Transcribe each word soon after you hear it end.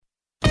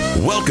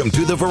Welcome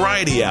to the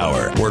Variety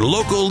Hour, where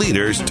local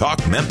leaders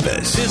talk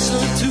Memphis.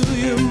 Listen to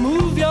you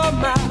move your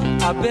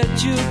mouth. I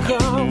bet you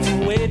come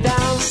from way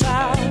down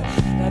south.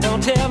 Now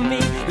don't tell me,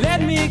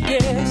 let me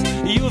guess.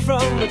 You're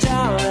from the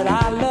town that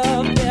I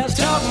love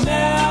best. Talk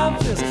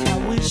Memphis,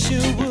 I wish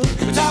you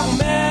would. Talk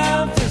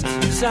Memphis,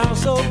 you sound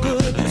so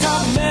good.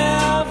 Talk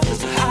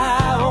Memphis,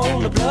 high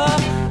on the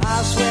bluff.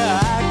 I swear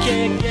I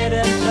can't get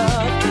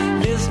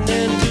enough.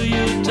 Listening to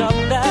you talk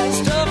that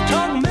stuff.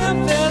 Talk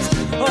Memphis,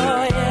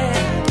 oh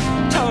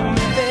yeah. Talk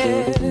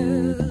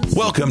Memphis.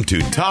 Welcome to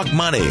Talk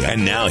Money.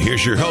 And now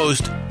here's your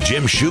host,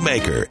 Jim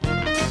Shoemaker.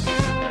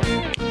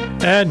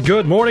 And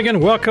good morning and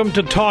welcome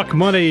to Talk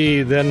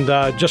Money. Then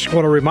just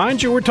want to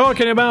remind you, we're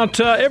talking about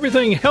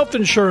everything health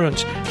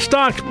insurance,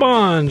 stocks,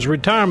 bonds,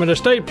 retirement,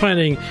 estate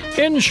planning,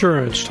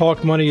 insurance.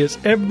 Talk Money is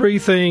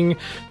everything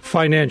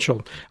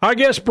financial. Our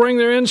guests bring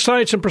their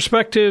insights and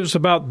perspectives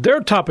about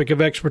their topic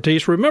of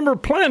expertise. Remember,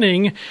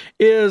 planning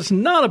is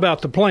not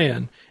about the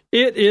plan.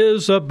 It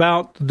is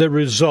about the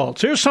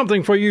results. Here's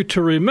something for you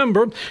to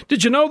remember.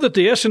 Did you know that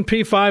the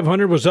S&P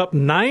 500 was up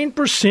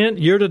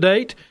 9% year to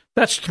date?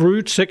 That's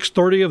through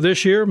 6/30 of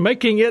this year,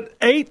 making it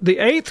the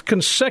eighth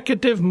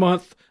consecutive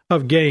month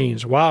of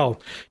gains. Wow.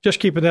 Just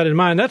keeping that in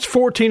mind. That's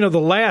 14 of the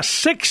last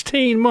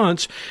 16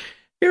 months.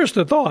 Here's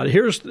the thought.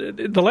 Here's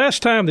the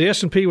last time the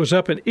S&P was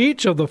up in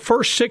each of the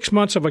first 6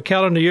 months of a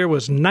calendar year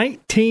was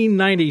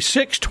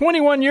 1996,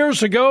 21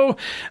 years ago.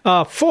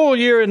 Full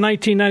year in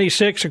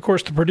 1996, of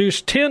course, to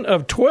produce 10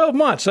 of 12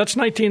 months. That's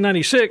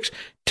 1996.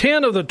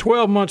 10 of the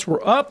 12 months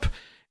were up.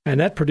 And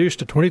that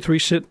produced a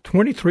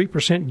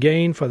 23%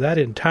 gain for that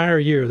entire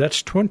year.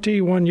 That's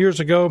 21 years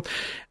ago.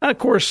 And of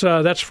course,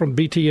 that's from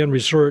BTN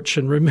Research.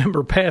 And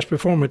remember, past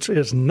performance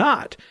is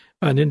not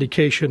an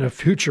indication of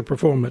future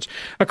performance.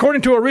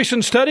 According to a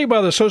recent study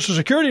by the Social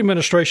Security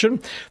Administration,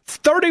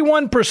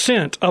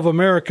 31% of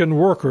American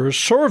workers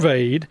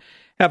surveyed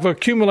have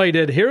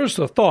accumulated, here's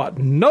the thought,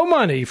 no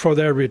money for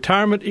their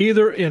retirement,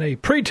 either in a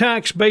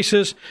pre-tax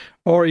basis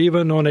or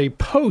even on a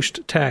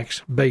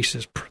post-tax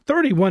basis.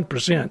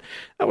 31%.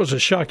 That was a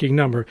shocking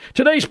number.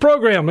 Today's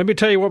program, let me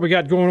tell you what we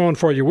got going on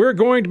for you. We're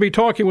going to be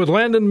talking with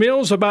Landon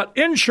Mills about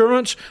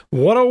Insurance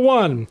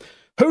 101.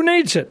 Who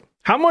needs it?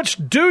 How much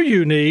do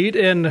you need?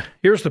 And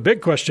here's the big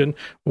question,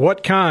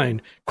 what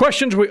kind?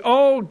 Questions we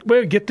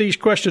get these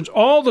questions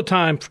all the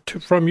time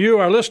from you,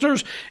 our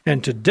listeners,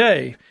 and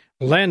today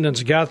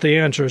Landon's got the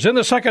answers. In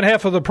the second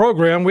half of the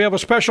program, we have a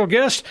special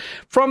guest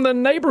from the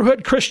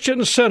Neighborhood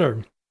Christian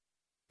Center.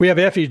 We have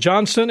Effie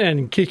Johnson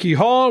and Kiki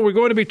Hall. We're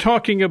going to be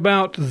talking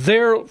about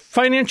their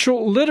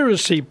financial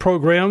literacy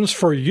programs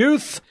for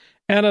youth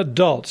and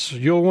adults.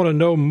 You'll want to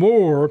know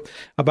more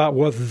about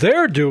what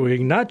they're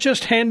doing, not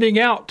just handing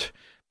out,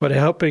 but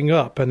helping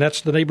up, and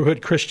that's the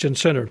Neighborhood Christian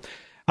Center.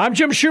 I'm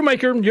Jim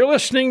Shoemaker. You're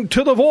listening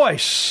to The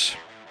Voice,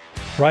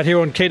 right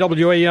here on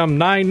KWAM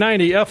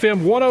 990,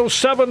 FM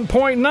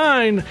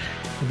 107.9.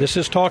 This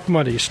is Talk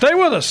Money. Stay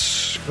with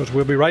us, because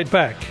we'll be right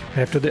back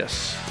after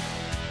this.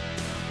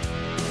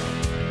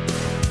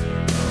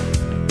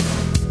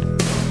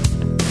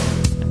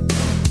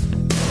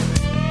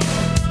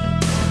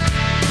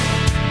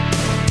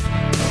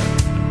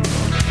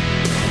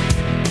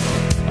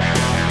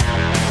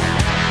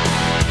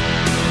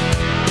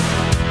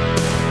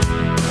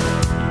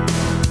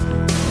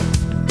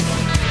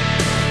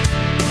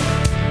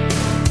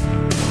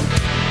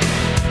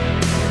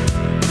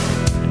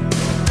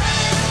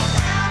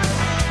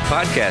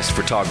 Podcasts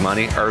for Talk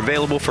Money are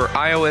available for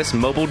iOS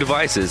mobile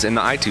devices in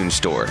the iTunes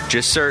Store.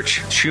 Just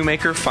search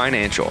Shoemaker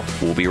Financial.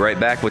 We'll be right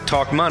back with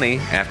Talk Money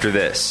after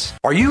this.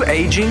 Are you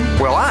aging?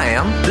 Well, I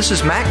am. This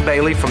is Mac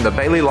Bailey from the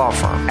Bailey Law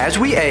Firm. As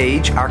we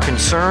age, our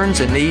concerns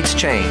and needs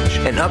change.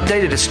 An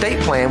updated estate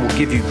plan will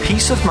give you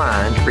peace of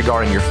mind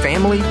regarding your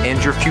family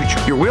and your future.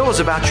 Your will is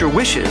about your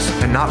wishes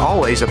and not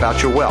always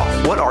about your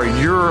wealth. What are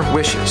your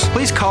wishes?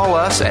 Please call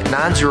us at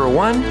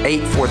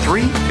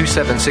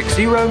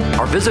 901-843-2760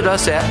 or visit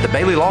us at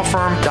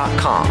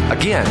thebaileylawfirm.com.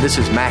 Again, this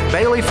is Mac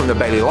Bailey from the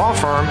Bailey Law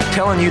Firm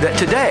telling you that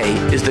today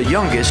is the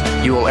youngest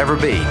you will ever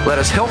be. Let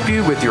us help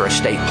you with your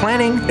estate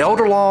planning,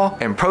 elder law,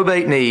 and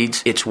probate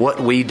needs. It's what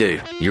we do.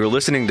 You're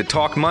listening to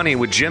Talk Money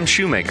with Jim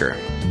Shoemaker.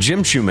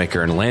 Jim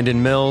Shoemaker and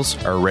Landon Mills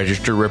are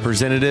registered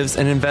representatives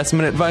and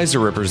investment advisor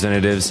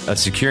representatives of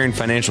Securing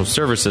Financial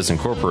Services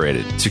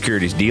Incorporated.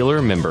 Securities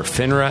dealer, member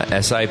FINRA,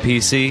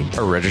 SIPC,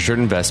 a registered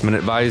investment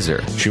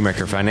advisor.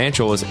 Shoemaker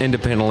Financial is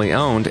independently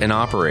owned and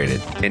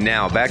operated. And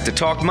now back to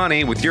Talk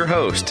Money with your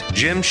host,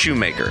 Jim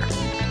Shoemaker.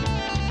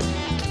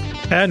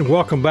 And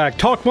welcome back.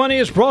 Talk Money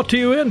is brought to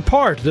you in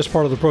part, this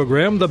part of the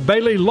program, the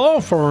Bailey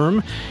Law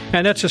Firm,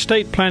 and that's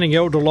estate planning,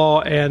 elder law,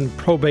 and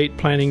probate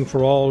planning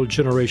for all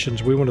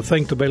generations. We want to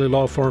thank the Bailey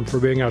Law Firm for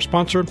being our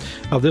sponsor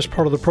of this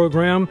part of the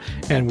program,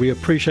 and we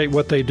appreciate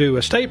what they do.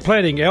 Estate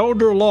planning,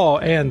 elder law,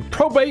 and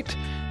probate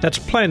That's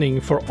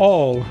planning for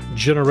all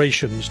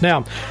generations.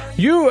 Now,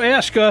 you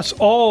ask us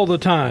all the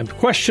time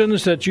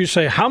questions that you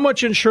say, how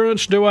much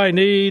insurance do I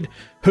need?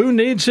 Who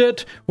needs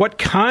it? What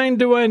kind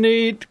do I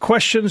need?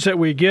 Questions that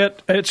we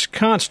get, it's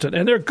constant.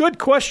 And they're good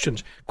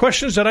questions.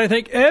 Questions that I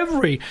think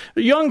every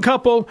young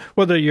couple,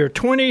 whether you're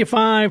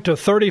 25 to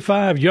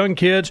 35, young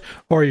kids,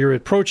 or you're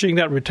approaching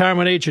that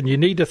retirement age and you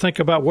need to think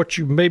about what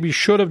you maybe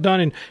should have done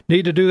and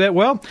need to do that.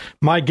 Well,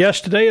 my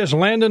guest today is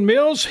Landon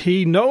Mills.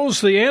 He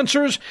knows the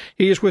answers.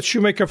 He is with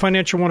Shoemaker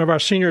Financial, one of our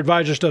senior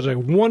advisors, does a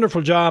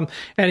wonderful job.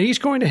 And he's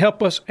going to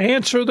help us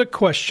answer the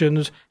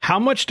questions, how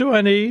much do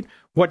I need?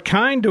 What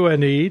kind do I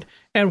need?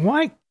 And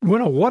why,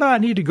 what do I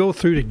need to go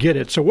through to get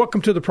it? So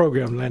welcome to the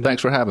program, Landon.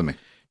 Thanks for having me.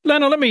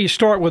 Landon, let me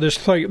start with this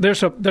thing.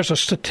 There's a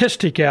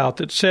statistic out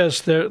that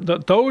says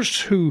that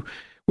those who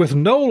with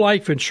no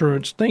life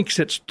insurance thinks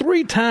it's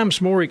 3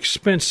 times more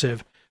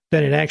expensive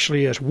than it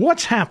actually is.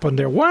 What's happened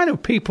there? Why do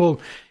people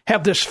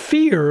have this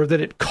fear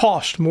that it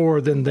costs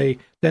more than they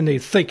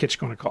think it's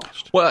going to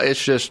cost? Well,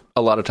 it's just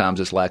a lot of times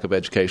it's lack of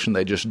education.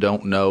 They just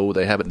don't know.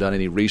 They haven't done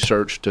any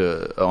research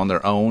on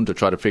their own to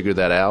try to figure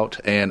that out.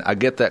 And I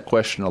get that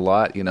question a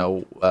lot.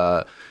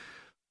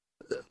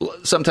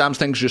 Sometimes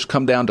things just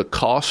come down to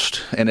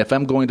cost. And if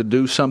I'm going to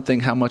do something,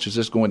 how much is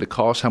this going to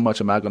cost? How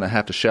much am I going to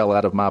have to shell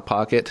out of my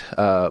pocket?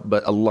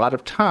 But a lot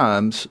of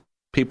times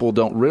people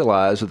don't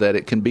realize that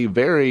it can be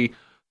very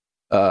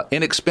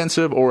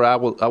inexpensive, or I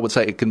would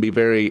say it can be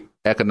very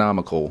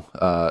economical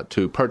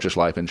to purchase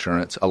life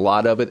insurance. A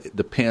lot of it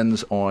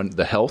depends on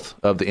the health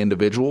of the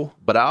individual.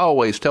 But I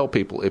always tell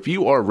people, if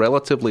you are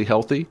relatively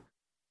healthy,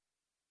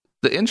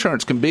 the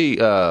insurance can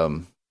be, I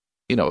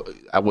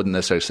wouldn't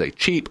necessarily say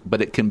cheap,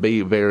 but it can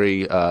be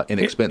very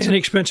inexpensive.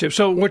 Inexpensive.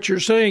 So what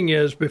you're saying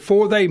is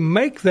before they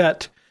make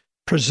that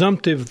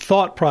presumptive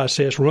thought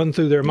process run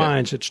through their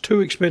minds, it's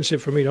too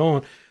expensive for me to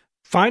own,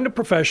 find a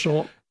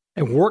professional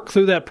and work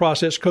through that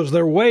process, because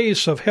there are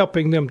ways of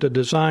helping them to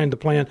design the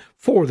plan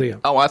for them.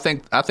 Oh, I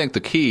think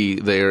the key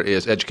there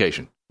is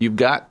education. You've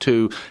got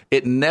to,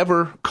 it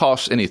never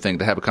costs anything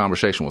to have a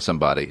conversation with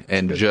somebody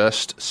and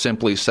just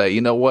simply say,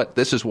 you know what,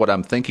 this is what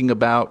I'm thinking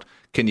about.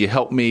 Can you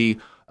help me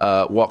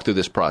walk through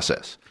this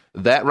process?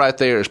 That right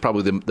there is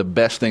probably the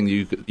best thing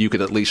you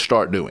could at least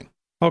start doing.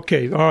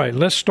 Okay, all right,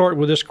 let's start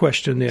with this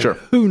question then. Sure.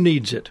 Who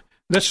needs it?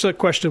 That's a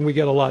question we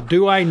get a lot.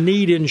 Do I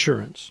need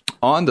insurance?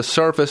 On the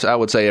surface, I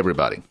would say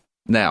everybody.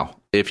 Now,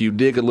 if you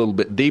dig a little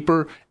bit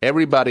deeper,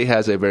 everybody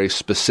has a very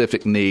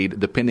specific need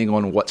depending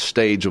on what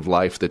stage of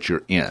life that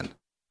you're in.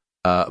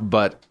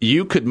 But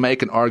you could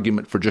make an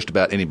argument for just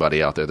about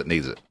anybody out there that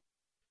needs it.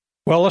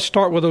 Well, let's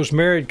start with those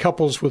married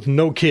couples with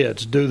no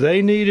kids. Do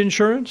they need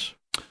insurance?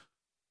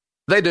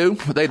 They do.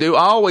 They do.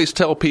 I always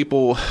tell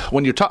people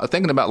when you're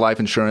thinking about life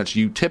insurance,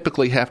 you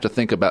typically have to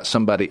think about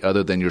somebody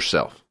other than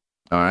yourself.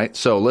 All right?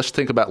 So let's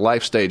think about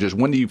life stages.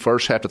 When do you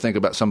first have to think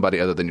about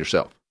somebody other than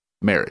yourself?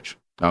 Marriage.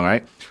 All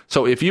right.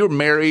 So if you're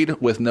married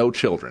with no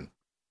children,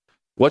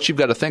 what you've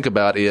got to think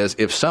about is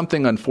if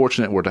something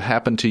unfortunate were to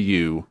happen to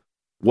you,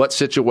 what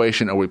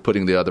situation are we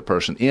putting the other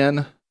person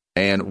in,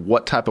 and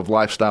what type of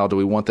lifestyle do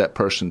we want that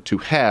person to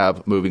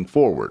have moving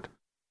forward?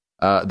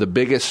 The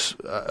biggest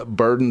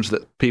burdens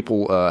that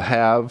people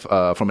have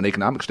from an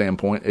economic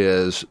standpoint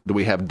is, do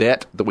we have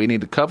debt that we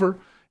need to cover,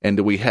 and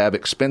do we have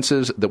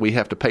expenses that we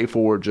have to pay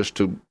for just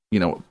to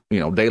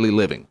daily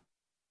living?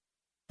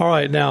 All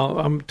right, now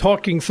I'm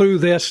talking through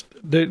this,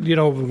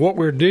 what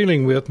we're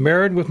dealing with,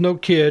 married with no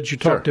kids. You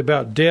talked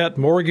about debt,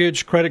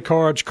 mortgage, credit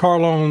cards, car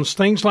loans,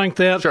 things like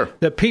that,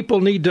 that people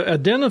need to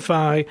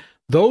identify.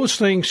 Those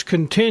things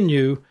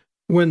continue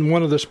when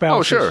one of the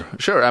spouses. Oh,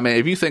 sure. I mean,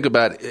 if you think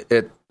about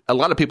it, a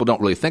lot of people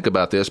don't really think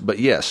about this, but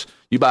yes,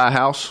 you buy a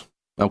house,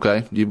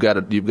 okay, you've got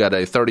a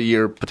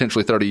 30-year,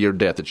 potentially 30-year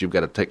debt that you've got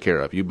to take care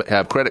of. You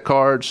have credit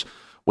cards.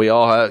 We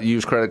all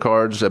use credit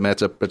cards. I mean,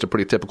 it's a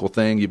pretty typical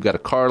thing. You've got a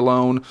car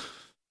loan.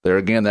 There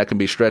again, that can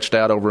be stretched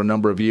out over a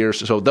number of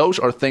years. So those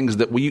are things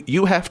that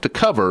you have to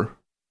cover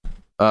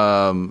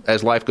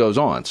as life goes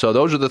on. So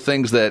those are the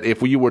things that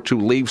if you were to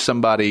leave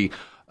somebody,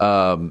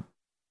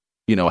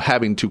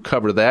 having to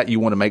cover that,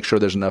 you want to make sure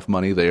there's enough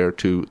money there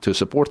to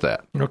support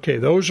that. Okay,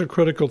 those are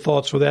critical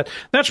thoughts for that.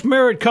 That's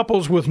married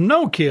couples with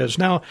no kids.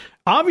 Now,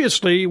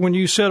 obviously, when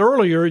you said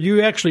earlier,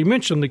 you actually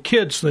mentioned the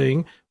kids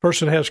thing.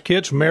 Person has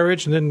kids,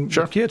 marriage, and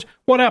then kids.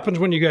 What happens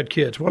when you got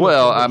kids?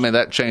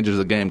 That changes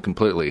the game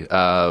completely.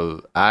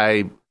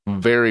 I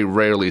very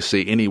rarely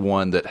see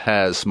anyone that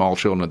has small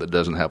children that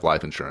doesn't have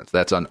life insurance.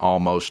 That's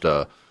almost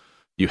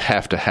you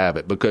have to have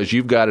it, because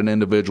you've got an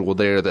individual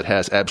there that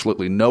has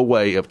absolutely no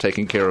way of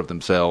taking care of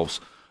themselves,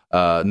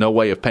 no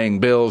way of paying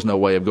bills, no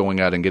way of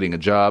going out and getting a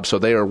job. So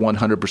they are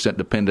 100%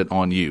 dependent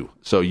on you.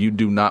 So you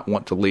do not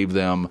want to leave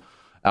them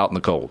out in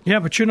the cold. Yeah,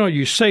 but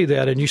you say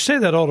that, and you say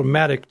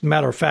that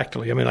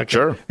matter-of-factly. I mean,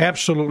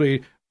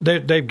 absolutely,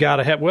 they've got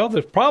to have. Well,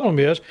 the problem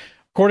is,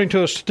 according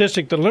to a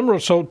statistic that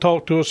Limeril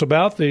talked to us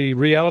about, the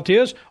reality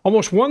is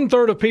almost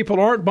 1/3 of people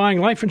aren't buying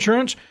life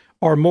insurance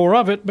or more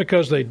of it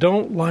because they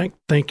don't like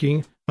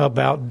thinking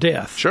about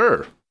death.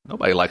 Sure.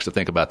 Nobody likes to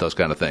think about those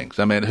kind of things.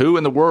 I mean, who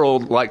in the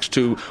world likes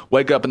to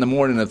wake up in the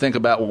morning and think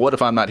about, well, what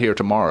if I'm not here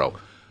tomorrow?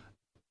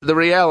 The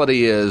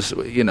reality is,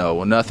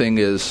 nothing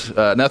is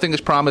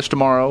promised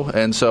tomorrow,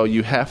 and so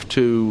you have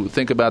to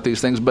think about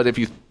these things. But if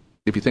you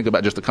think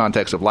about just the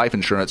context of life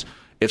insurance,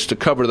 it's to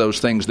cover those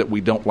things that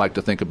we don't like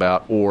to think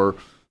about, or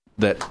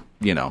that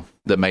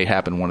that may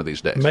happen one of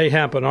these days. May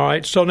happen. All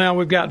right. So now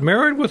we've got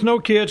married with no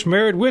kids,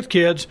 married with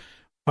kids.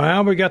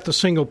 Now we got the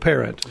single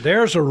parent.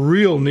 There's a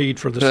real need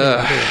for the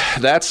single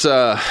parent.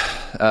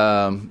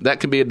 That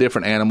can be a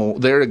different animal.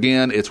 There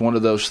again, it's one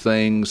of those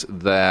things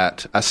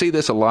that I see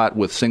this a lot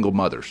with single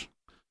mothers.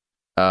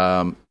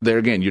 There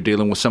again, you're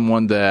dealing with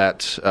someone that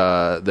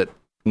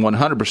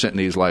 100%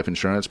 needs life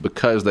insurance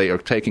because they are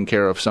taking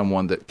care of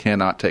someone that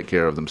cannot take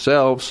care of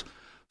themselves.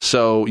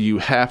 So you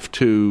have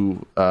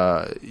to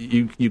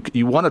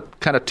you want to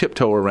kind of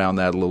tiptoe around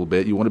that a little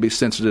bit. You want to be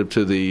sensitive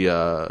to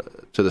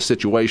the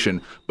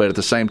situation, but at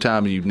the same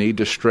time, you need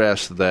to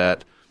stress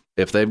that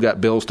if they've got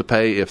bills to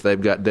pay, if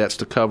they've got debts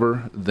to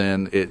cover,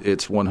 then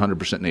it's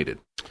 100% needed.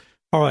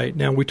 All right.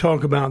 Now we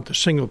talk about the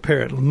single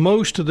parent.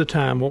 Most of the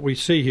time, what we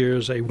see here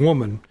is a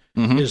woman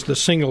is the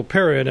single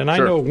parent, and I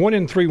know 1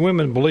 in 3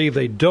 women believe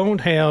they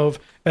don't have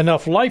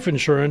enough life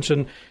insurance.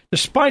 And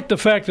despite the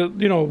fact that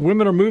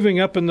women are moving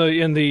up in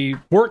the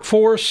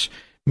workforce,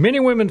 many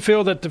women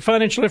feel that the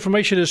financial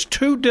information is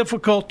too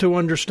difficult to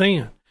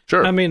understand.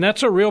 Sure. I mean,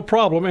 that's a real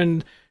problem.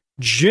 And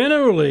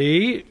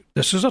generally,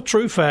 this is a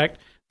true fact,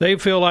 they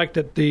feel like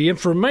that the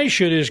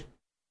information is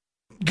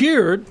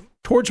geared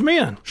towards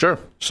men. Sure.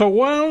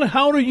 So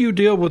how do you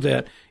deal with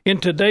that? In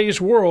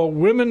today's world,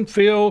 women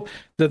feel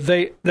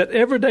that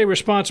everyday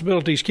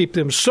responsibilities keep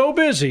them so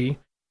busy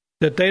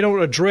that they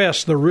don't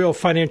address the real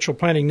financial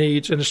planning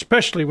needs, and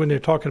especially when they're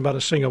talking about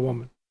a single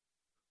woman.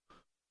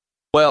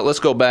 Well, let's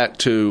go back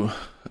to,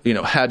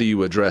 how do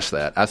you address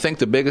that? I think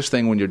the biggest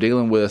thing when you're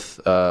dealing with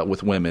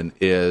women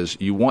is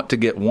you want to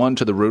get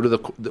to the root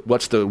of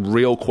what's the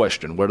real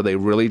question? What are they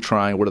really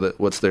trying?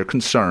 What's their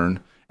concern?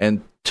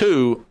 And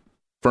 2,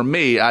 for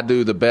me, I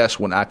do the best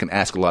when I can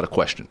ask a lot of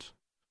questions.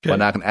 Okay.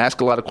 When I can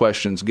ask a lot of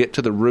questions, get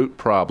to the root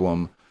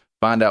problem,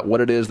 find out what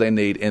it is they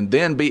need, and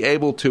then be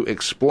able to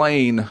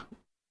explain,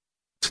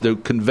 to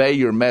convey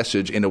your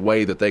message in a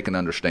way that they can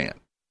understand.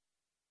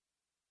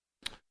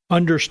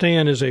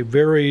 Understand is a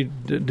very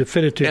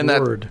definitive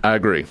word. I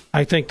agree.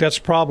 I think that's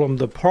problem.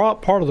 The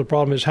part of the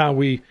problem is how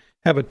we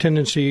have a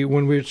tendency,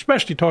 when we're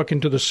especially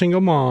talking to the single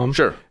mom,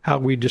 how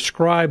we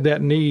describe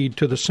that need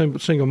to the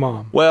single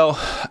mom. Well,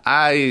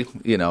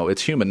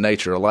 it's human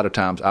nature. A lot of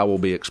times I will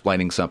be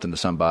explaining something to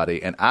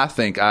somebody, and I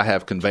think I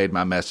have conveyed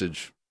my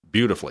message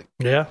beautifully.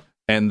 Yeah.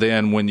 And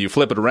then when you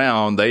flip it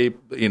around, they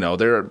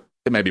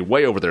may be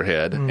way over their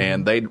head,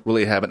 and they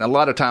really haven't. And a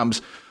lot of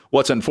times,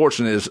 what's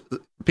unfortunate is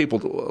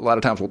people a lot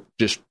of times will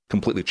just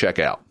completely check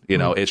out.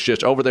 It's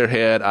just over their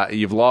head.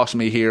 You've lost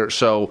me here.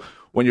 So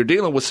when you're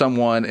dealing with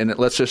someone, and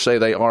let's just say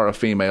they are a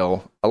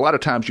female, a lot of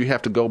times you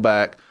have to go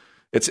back.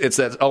 It's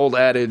that old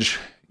adage,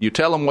 you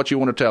tell them what you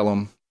want to tell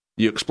them,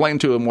 you explain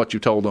to them what you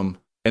told them,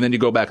 and then you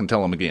go back and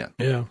tell them again.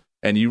 Yeah.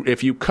 And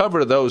if you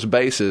cover those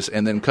bases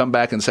and then come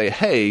back and say,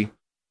 hey,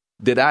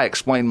 did I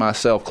explain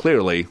myself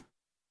clearly?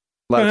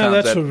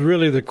 That's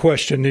really the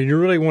question, and you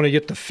really want to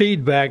get the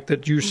feedback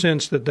that you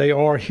sense that they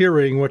are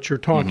hearing what you're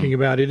talking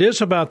about. It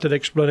is about that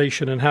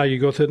explanation and how you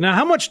go through it. Now,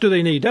 how much do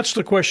they need? That's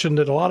the question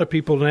that a lot of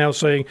people are now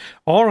saying,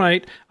 all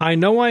right, I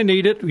know I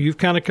need it. You've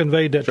kind of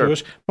conveyed that to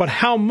us, but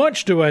how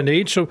much do I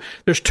need? So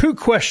there's 2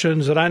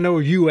 questions that I know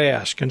you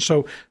ask, and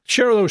so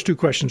share those 2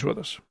 questions with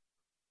us.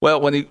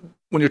 Well, when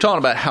you're talking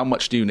about how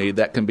much do you need,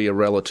 that can be a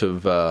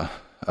relative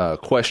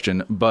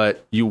question,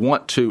 but you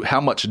want to, how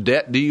much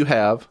debt do you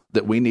have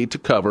that we need to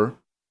cover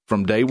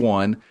from day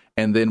one,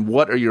 and then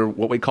what are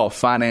what we call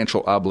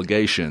financial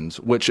obligations,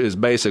 which is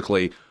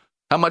basically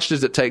how much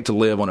does it take to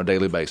live on a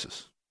daily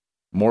basis?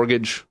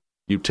 Mortgage,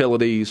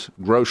 utilities,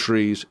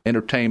 groceries,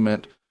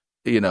 entertainment,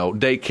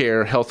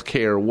 daycare, health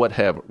care,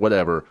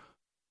 whatever.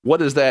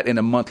 What is that in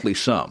a monthly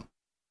sum?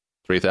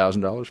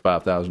 $3,000,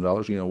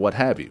 $5,000, what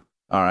have you.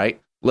 All right,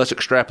 let's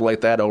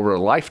extrapolate that over a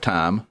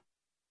lifetime.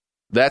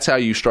 That's how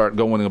you start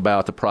going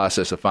about the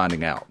process of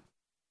finding out.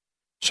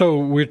 So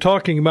we're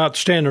talking about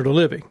standard of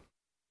living.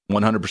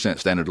 100%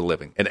 standard of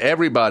living. And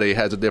everybody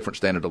has a different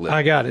standard of living.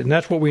 I got it. And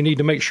that's what we need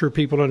to make sure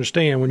people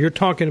understand. When you're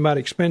talking about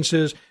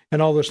expenses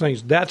and all those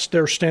things, that's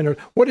their standard.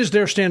 What is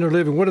their standard of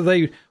living?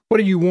 What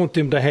do you want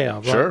them to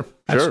have? Sure.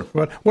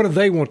 What do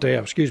they want to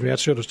have? Excuse me. I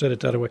should have said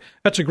it that way.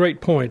 That's a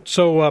great point.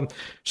 So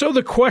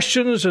the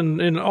questions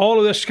and all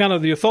of this kind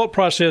of the thought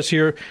process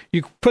here,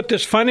 you put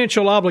this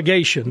financial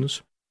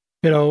obligations,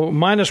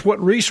 minus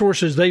what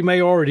resources they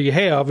may already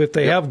have, if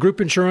they have group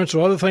insurance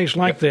or other things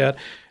like that.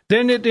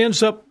 Then it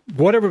ends up,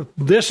 whatever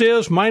this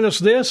is minus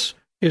this,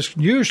 is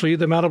usually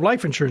the amount of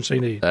life insurance they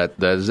need. That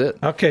is it.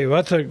 Okay, well,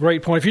 that's a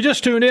great point. If you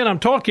just tuned in, I'm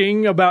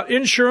talking about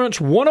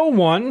Insurance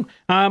 101.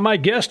 My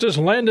guest is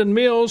Landon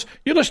Mills.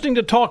 You're listening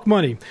to Talk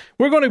Money.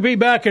 We're going to be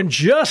back in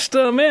just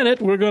a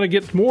minute. We're going to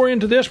get more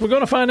into this. We're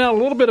going to find out a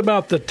little bit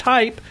about the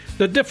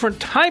different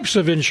types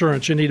of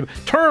insurance you need.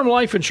 Term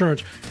life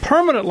insurance,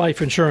 permanent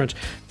life insurance.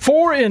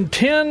 4 in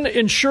 10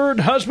 insured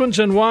husbands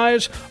and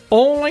wives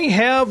only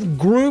have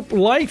group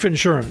life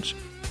insurance.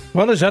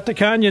 Well, is that the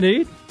kind you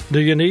need? Do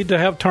you need to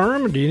have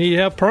term? Do you need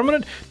to have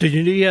permanent? Do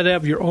you need to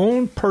have your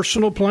own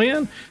personal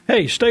plan?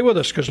 Hey, stay with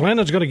us because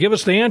Landon's going to give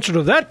us the answer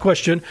to that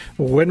question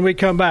when we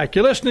come back.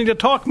 You're listening to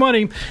Talk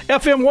Money,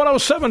 FM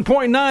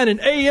 107.9 and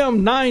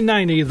AM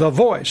 990, The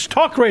Voice,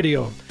 Talk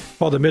Radio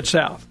for the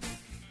Mid-South.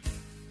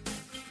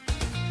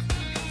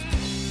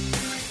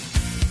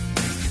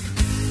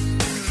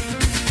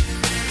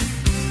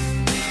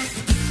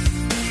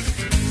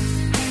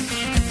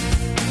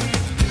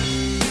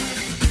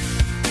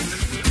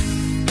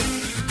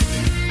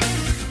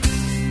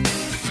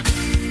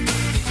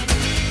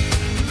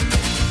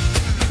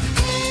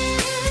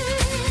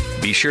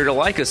 Be sure to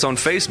like us on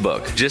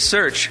Facebook. Just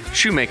search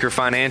Shoemaker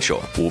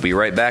Financial. We'll be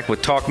right back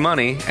with Talk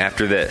Money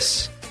after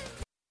this.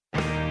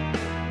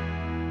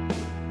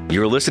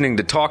 You're listening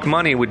to Talk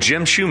Money with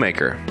Jim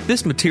Shoemaker.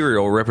 This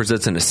material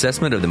represents an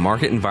assessment of the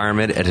market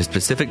environment at a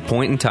specific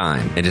point in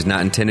time. It is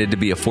not intended to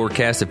be a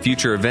forecast of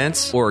future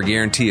events or a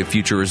guarantee of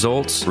future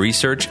results,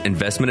 research,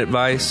 investment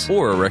advice,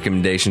 or a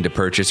recommendation to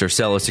purchase or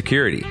sell a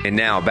security. And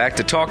now back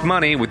to Talk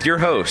Money with your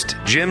host,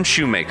 Jim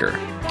Shoemaker.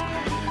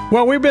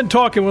 Well, we've been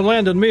talking with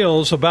Landon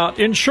Mills about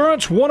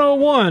Insurance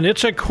 101.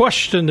 It's a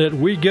question that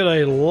we get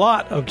a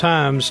lot of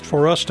times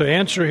for us to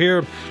answer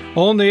here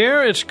on the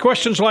air. It's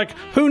questions like,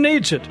 who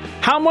needs it?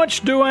 How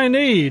much do I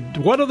need?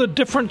 What are the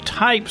different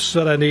types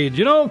that I need?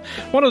 You know,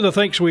 one of the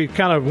things we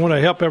kind of want to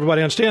help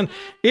everybody understand,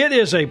 it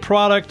is a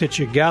product that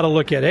you got to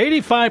look at.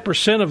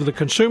 85% of the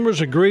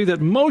consumers agree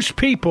that most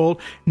people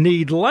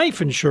need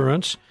life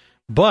insurance,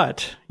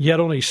 but yet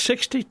only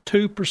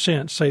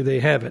 62% say they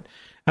have it.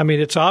 I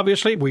mean, it's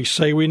obviously, we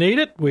say we need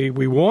it, we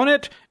want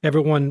it.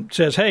 Everyone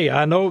says, hey,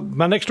 I know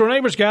my next-door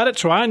neighbor's got it,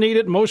 so I need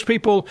it. Most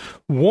people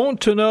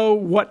want to know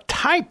what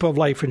type of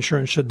life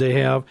insurance should they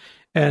have,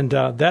 and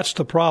that's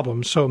the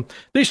problem. So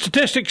these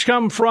statistics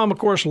come from, of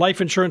course,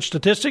 Life Insurance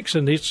Statistics,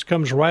 and this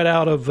comes right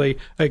out of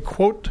a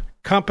quote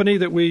company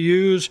that we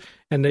use,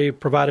 and they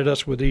provided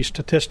us with these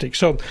statistics.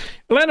 So,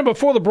 Landon,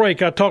 before the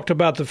break, I talked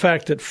about the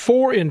fact that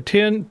 4 in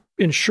 10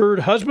 insured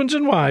husbands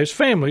and wives,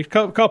 families,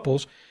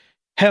 couples,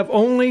 have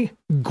only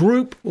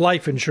group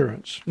life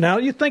insurance. Now,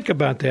 you think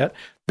about that.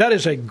 That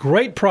is a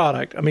great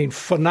product. I mean,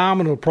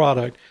 phenomenal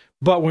product.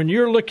 But when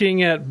you're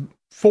looking at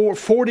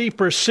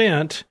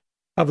 40%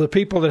 of the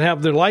people that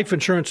have their life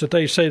insurance that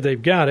they say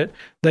they've got it,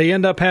 they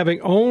end up having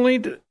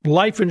only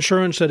life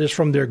insurance that is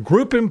from their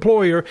group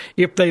employer.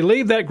 If they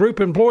leave that group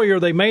employer,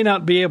 they may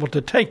not be able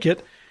to take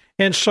it.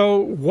 And so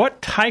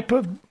what type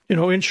of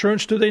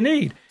insurance do they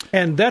need?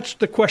 And that's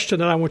the question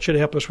that I want you to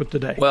help us with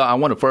today. Well, I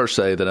want to first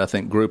say that I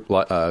think group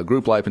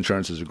life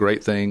insurance is a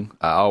great thing.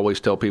 I always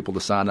tell people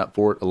to sign up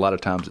for it. A lot of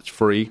times it's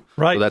free.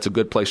 Right. So that's a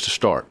good place to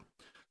start.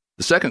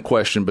 The second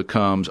question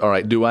becomes, all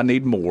right, do I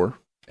need more?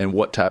 And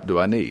what type do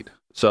I need?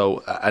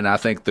 So, and I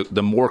think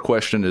the more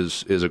question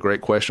is a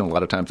great question. A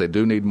lot of times they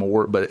do need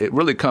more, but it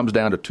really comes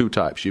down to two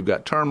types. You've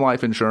got term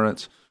life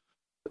insurance,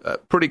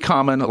 pretty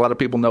common. A lot of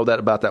people know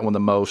about that one the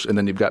most. And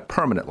then you've got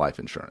permanent life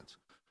insurance.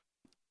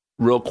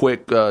 Real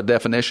quick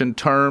definition,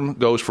 term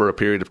goes for a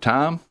period of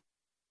time.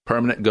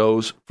 Permanent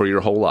goes for your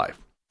whole life.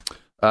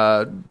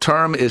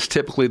 Term is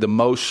typically the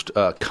most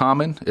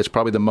common. It's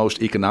probably the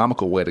most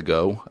economical way to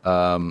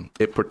go.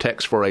 It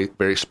protects for a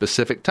very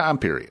specific time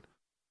period,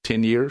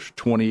 10 years,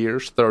 20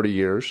 years, 30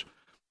 years.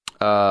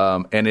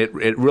 And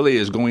it really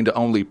is going to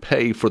only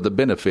pay for the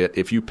benefit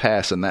if you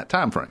pass in that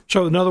time frame.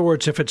 So in other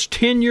words, if it's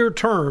 10-year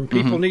term,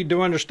 people need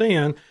to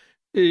understand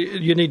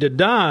you need to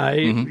die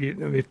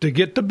to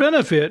get the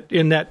benefit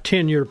in that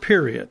 10-year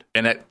period.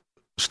 And that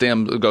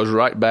goes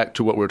right back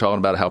to what we were talking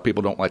about, how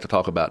people don't like to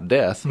talk about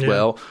death. Yeah.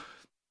 Well,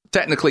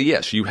 technically,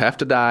 yes, you have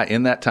to die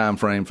in that time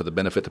frame for the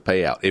benefit to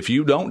pay out. If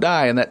you don't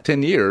die in that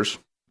 10 years,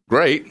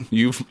 great,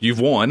 you've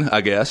won,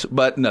 I guess,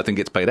 but nothing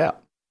gets paid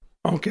out.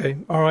 Okay,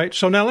 all right.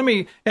 So now let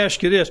me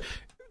ask you this.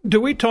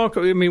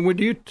 Would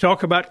you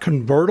talk about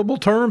convertible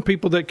term,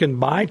 people that can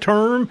buy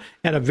term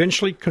and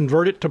eventually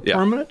convert it to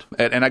permanent?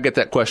 And I get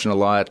that question a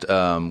lot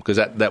because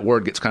that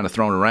word gets kind of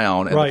thrown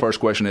around. And right. The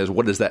first question is,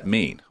 what does that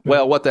mean?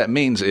 Well, what that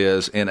means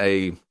is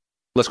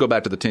let's go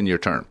back to the 10-year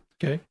term.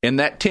 Okay. In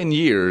that 10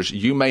 years,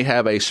 you may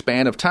have a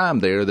span of time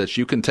there that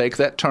you can take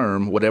that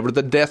term, whatever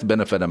the death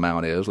benefit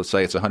amount is, let's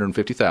say it's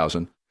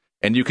 $150,000,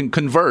 and you can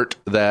convert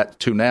that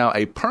to now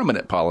a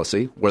permanent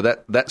policy where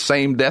that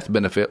same death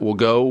benefit will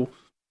go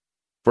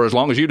for as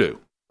long as you do.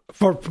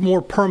 For more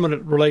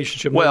permanent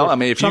relationship. Well, I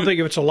mean, if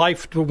it's a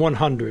life to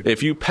 100.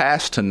 If you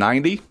pass to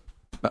 90,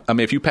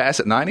 if you pass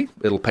at 90,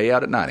 it'll pay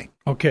out at 90.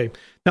 Okay.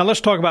 Now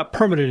let's talk about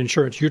permanent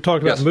insurance. You're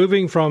talking about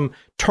moving from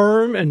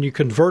term and you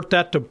convert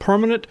that to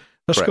permanent.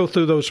 Let's Correct. go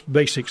through those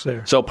basics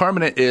there. So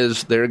permanent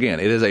is, there again,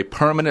 it is a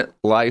permanent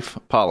life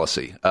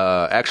policy.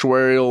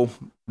 Actuarial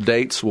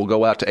dates will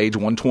go out to age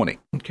 120.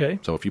 Okay.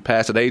 So if you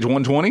pass at age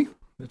 120,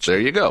 there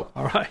you go.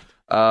 All right.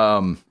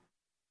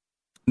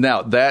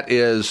 Now, that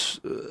is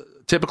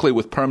typically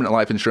with permanent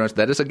life insurance,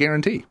 that is a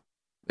guarantee.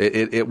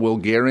 It will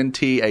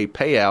guarantee a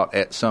payout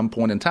at some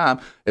point in time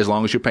as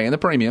long as you're paying the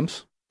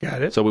premiums.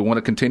 Got it. So we want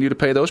to continue to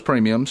pay those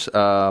premiums.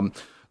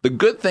 The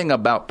good thing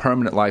about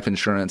permanent life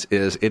insurance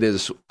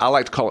is I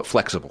like to call it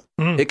flexible.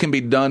 It can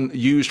be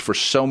used for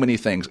so many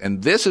things.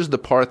 And this is the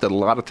part that a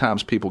lot of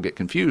times people get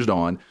confused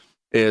on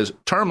is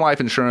term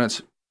life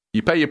insurance,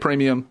 you pay your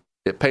premium,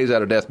 it pays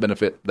out a death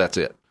benefit, that's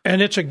it. And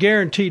it's a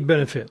guaranteed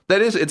benefit.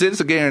 That is, it's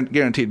a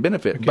guaranteed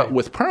benefit. Okay. But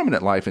with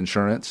permanent life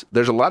insurance,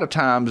 there's a lot of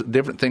times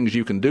different things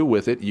you can do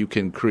with it. You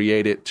can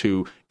create it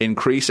to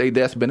increase a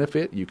death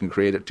benefit. You can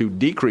create it to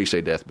decrease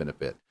a death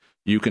benefit.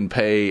 You can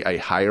pay a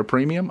higher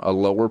premium, a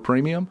lower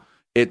premium.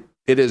 It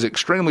is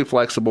extremely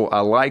flexible.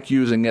 I like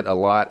using it a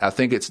lot. I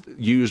think it's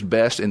used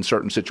best in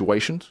certain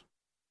situations.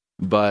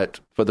 But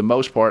for the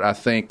most part, I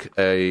think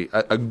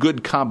a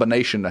good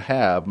combination to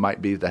have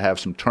might be to have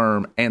some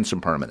term and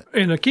some permanent.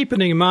 And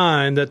keeping in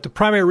mind that the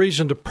primary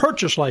reason to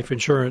purchase life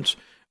insurance,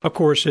 of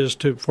course, is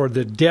for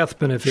the death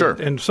benefit. Sure.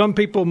 And some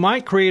people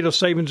might create a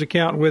savings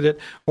account with it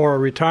or a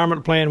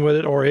retirement plan with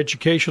it or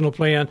educational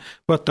plan.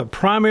 But the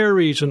primary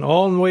reason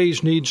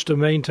always needs to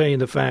maintain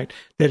the fact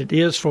that it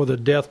is for the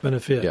death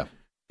benefit. Yeah.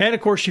 And,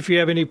 of course, if you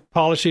have any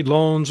policy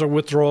loans or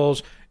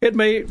withdrawals,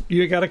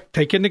 you got to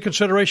take into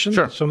consideration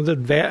some of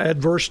the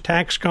adverse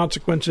tax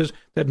consequences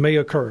that may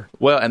occur.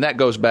 Well, and that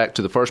goes back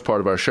to the first part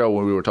of our show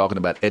when we were talking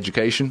about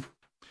education.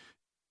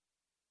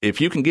 If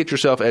you can get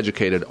yourself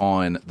educated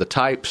on the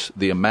types,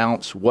 the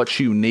amounts, what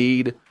you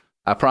need,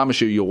 I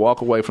promise you'll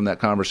walk away from that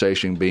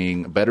conversation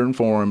being better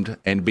informed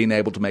and being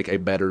able to make a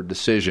better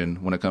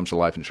decision when it comes to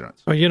life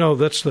insurance. Well,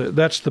 that's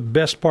the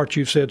best part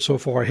you've said so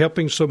far,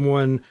 helping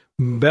someone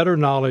better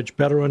knowledge,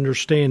 better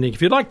understanding.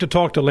 If you'd like to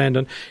talk to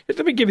Landon,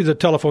 let me give you the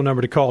telephone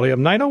number to call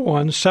him,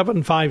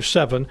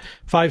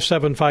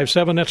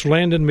 901-757-5757. That's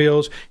Landon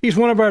Mills. He's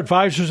one of our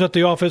advisors at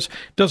the office,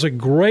 does a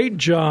great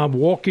job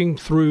walking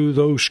through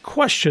those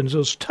questions,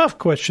 those tough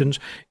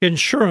questions,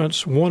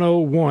 Insurance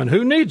 101.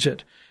 Who needs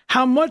it?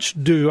 How much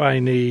do I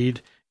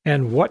need?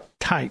 And what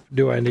type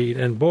do I need?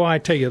 And boy, I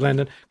tell you,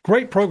 Landon,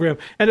 great program.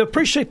 And I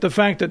appreciate the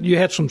fact that you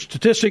had some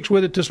statistics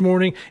with it this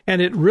morning.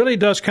 And it really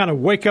does kind of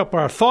wake up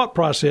our thought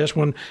process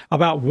when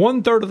about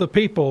 1/3 of the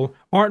people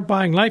aren't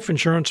buying life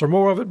insurance or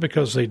more of it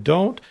because they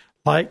don't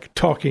like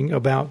talking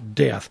about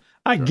death.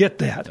 I get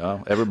that.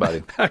 Oh,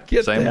 everybody. I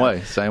get Same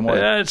that. Same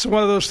way. It's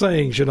one of those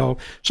things, So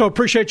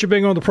appreciate you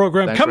being on the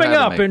program. Thanks Coming for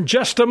having up me. in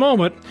just a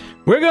moment,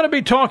 we're going to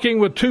be talking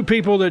with two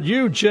people that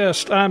you want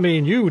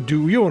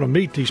to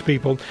meet these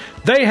people.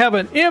 They have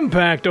an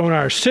impact on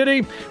our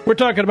city. We're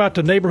talking about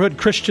the Neighborhood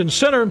Christian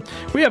Center.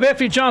 We have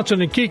Effie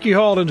Johnson and Kiki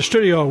Hall in the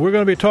studio. We're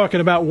going to be talking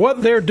about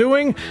what they're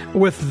doing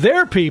with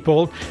their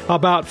people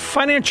about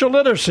financial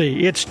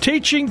literacy. It's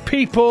teaching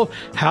people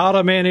how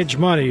to manage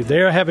money.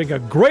 They're having a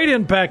great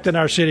impact in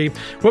our city.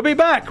 We'll be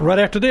back right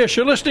after this.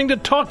 You're listening to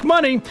Talk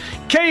Money,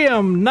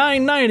 KM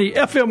 990,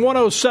 FM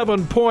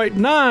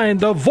 107.9,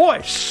 The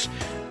Voice,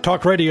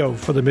 Talk Radio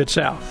for the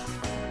Mid-South.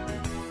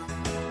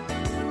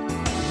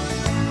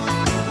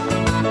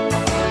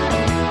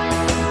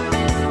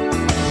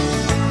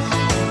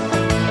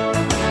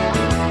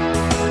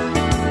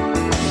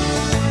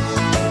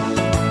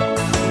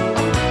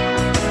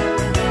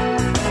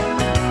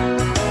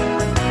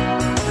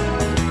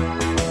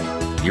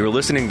 You're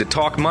listening to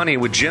Talk Money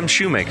with Jim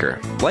Shoemaker.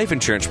 Life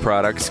insurance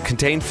products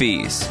contain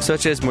fees,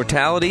 such as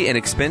mortality and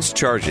expense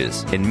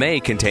charges, and may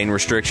contain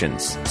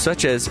restrictions,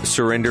 such as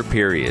surrender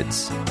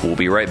periods. We'll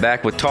be right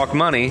back with Talk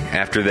Money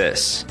after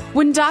this.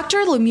 When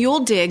Dr.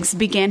 Lemuel Diggs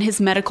began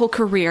his medical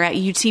career at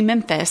UT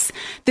Memphis,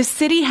 the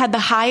city had the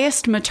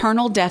highest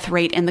maternal death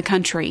rate in the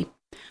country.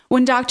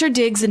 When Dr.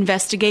 Diggs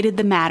investigated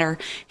the matter,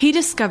 he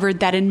discovered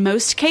that in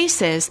most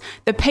cases,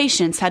 the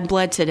patients had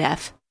bled to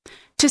death.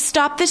 To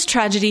stop this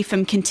tragedy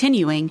from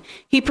continuing,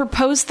 he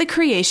proposed the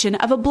creation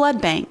of a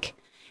blood bank.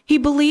 He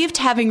believed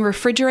having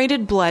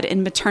refrigerated blood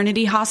in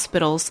maternity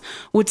hospitals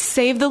would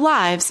save the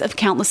lives of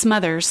countless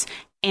mothers,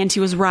 and he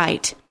was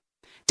right.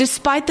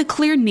 Despite the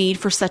clear need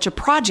for such a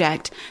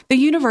project, the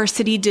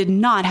university did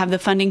not have the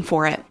funding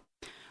for it.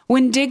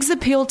 When Diggs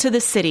appealed to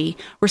the city,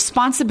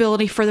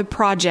 responsibility for the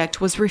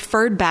project was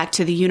referred back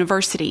to the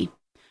university.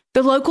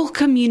 The local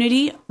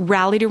community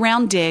rallied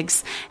around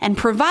Diggs and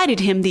provided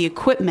him the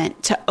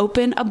equipment to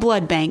open a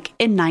blood bank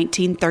in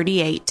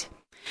 1938.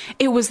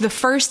 It was the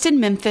first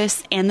in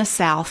Memphis and the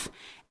South,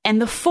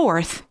 and the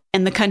fourth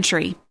in the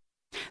country.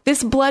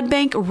 This blood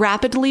bank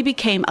rapidly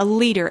became a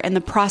leader in the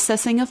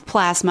processing of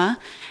plasma,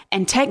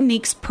 and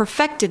techniques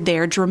perfected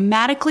there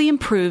dramatically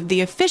improved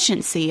the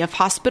efficiency of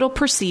hospital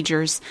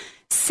procedures,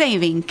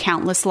 saving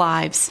countless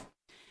lives.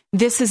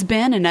 This has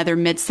been another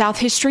Mid-South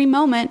History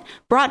Moment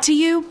brought to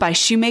you by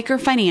Shoemaker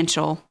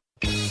Financial.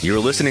 You're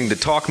listening to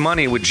Talk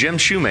Money with Jim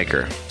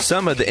Shoemaker.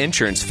 Some of the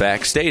insurance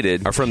facts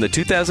stated are from the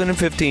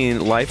 2015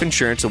 Life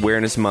Insurance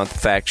Awareness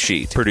Month fact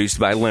sheet, produced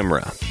by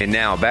LIMRA. And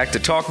now back to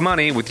Talk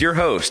Money with your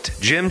host,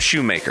 Jim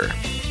Shoemaker.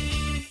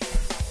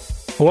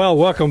 Well,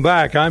 welcome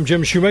back. I'm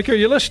Jim Shoemaker.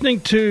 You're listening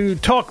to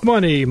Talk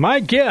Money. My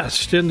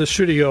guest in the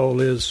studio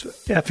is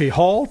Effie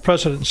Hall,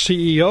 President and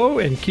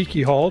CEO, and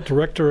Kiki Hall,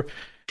 Director.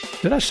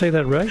 Did I say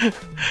that right?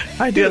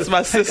 I did. Yes,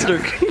 my sister,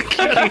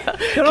 Kiki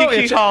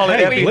Hall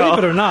and Believe Effie Hall.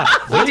 it or not.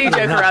 We do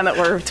joke around that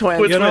we're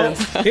twins. You know,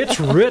 it's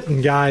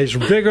written, guys,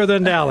 bigger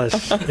than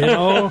Dallas. You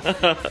know,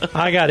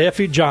 I got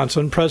Effie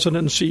Johnson, President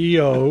and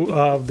CEO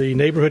of the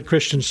Neighborhood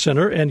Christian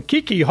Center, and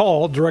Kiki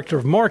Hall, Director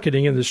of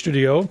Marketing, in the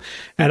studio.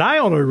 And I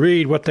only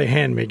read what they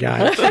hand me,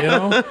 guys. You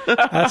know,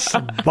 that's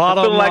the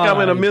bottom I feel like line.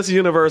 I'm in a Miss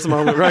Universe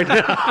moment right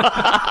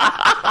now.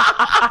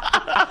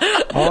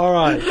 All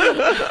right.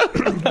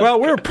 Well,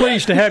 we're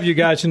pleased to have you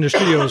guys in the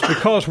studios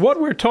because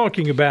what we're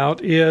talking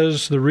about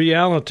is the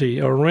reality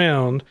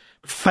around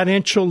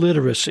financial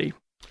literacy.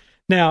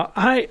 Now,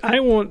 I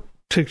want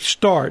to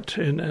start,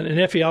 and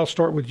Effie, I'll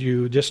start with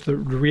you, just the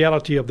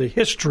reality of the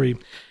history.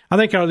 I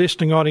think our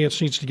listening audience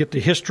needs to get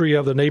the history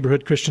of the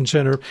Neighborhood Christian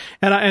Center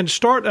and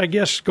start, I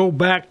guess, go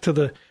back to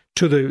the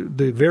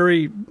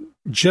very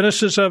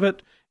genesis of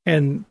it,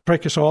 and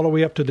break us all the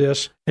way up to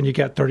this, and you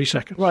got 30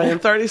 seconds. Right, in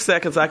 30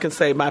 seconds, I can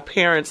say my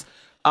parents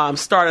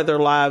started their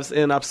lives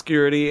in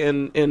obscurity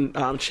and in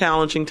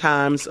challenging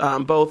times,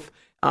 both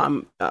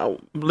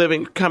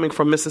coming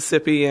from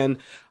Mississippi, and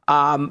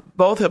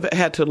both have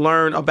had to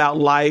learn about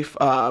life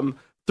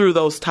through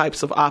those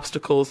types of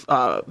obstacles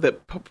that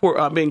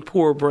being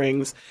poor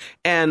brings.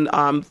 And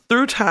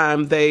through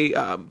time, they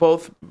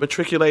both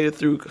matriculated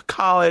through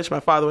college. My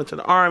father went to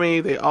the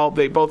Army.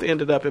 They both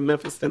ended up in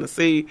Memphis,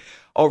 Tennessee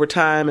over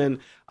time, and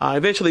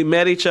eventually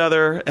met each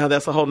other.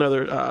 That's a whole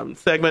nother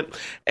segment.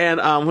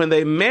 And when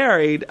they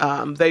married,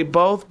 they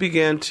both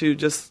began to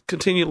just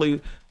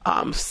continually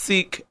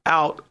seek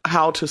out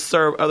how to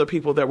serve other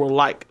people that were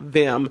like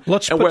them.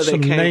 Let's and put where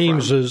some they came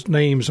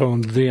names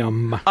on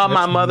them.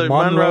 My mother,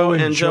 Monroe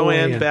and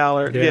Joanne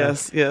Ballard. Yeah.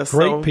 Yes.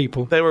 Great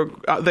people. They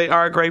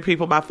are great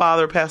people. My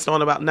father passed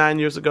on about 9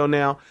 years ago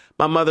now.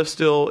 My mother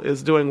still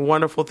is doing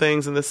wonderful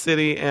things in the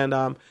city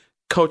and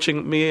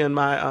coaching me and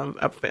my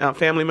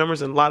family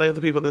members and a lot of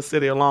other people in the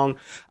city along.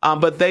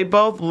 But they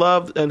both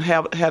loved and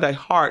had a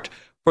heart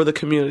for the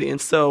community. And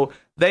so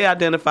they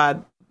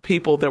identified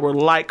people that were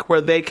like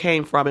where they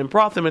came from and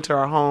brought them into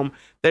our home.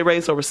 They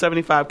raised over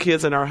 75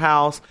 kids in our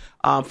house.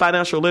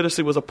 Financial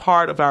literacy was a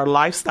part of our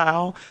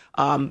lifestyle.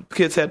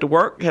 Kids had to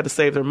work, had to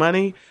save their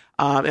money,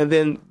 and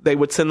then they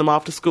would send them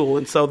off to school.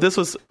 And so this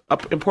was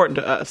important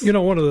to us. You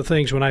know, one of the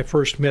things when I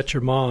first met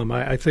your mom,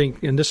 I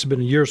think, and this has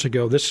been years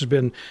ago,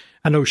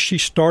 I know she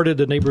started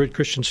the Neighborhood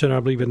Christian Center, I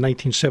believe, in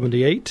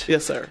 1978.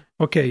 Yes, sir.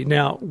 Okay,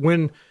 now,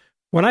 when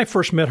I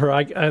first met her,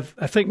 I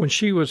think when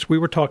we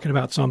were talking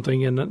about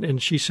something,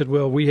 and she said,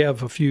 well, we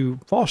have a few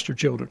foster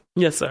children.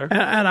 Yes, sir.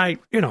 And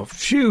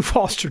few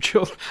foster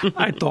children.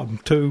 I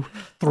thought 2,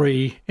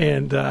 3.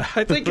 And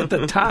I think at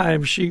the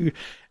time,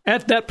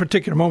 at that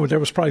particular moment, there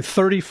was probably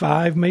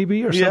 35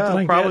 maybe or something like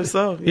that. Yeah, probably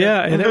so.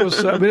 Yeah, and it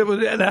was,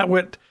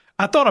 and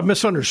I thought I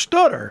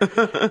misunderstood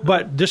her.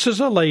 But this is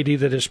a lady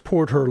that has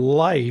poured her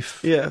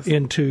life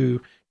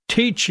into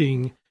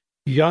teaching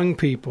young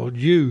people,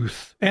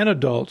 youth, and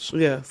adults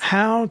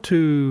how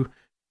to.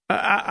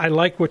 I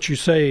like what you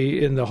say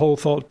in the whole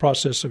thought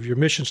process of your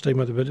mission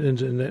statement of it,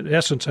 in the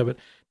essence of it.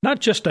 Not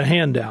just a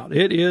handout.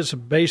 It is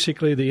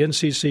basically the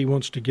NCC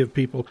wants to give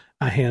people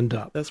a hand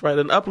up. That's right.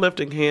 An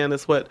uplifting hand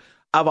is what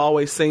I've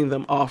always seen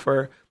them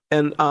offer.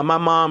 And my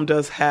mom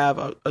does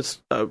have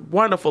a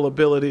wonderful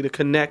ability to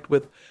connect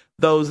with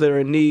those that are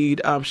in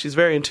need. She's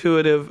very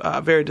intuitive,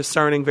 very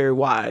discerning, very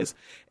wise.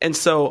 And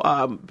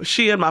so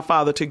she and my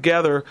father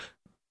together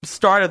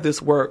started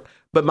this work,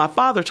 but my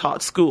father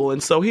taught school,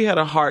 and so he had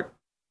a heart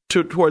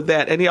toward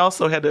that, and he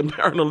also had to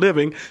earn a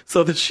living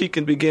so that she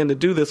can begin to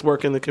do this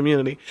work in the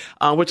community,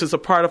 which is a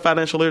part of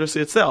financial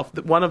literacy itself.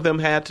 One of them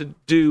had to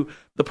do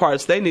the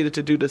parts they needed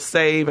to do to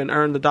save and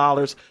earn the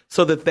dollars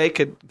so that they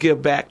could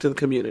give back to the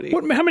community.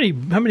 How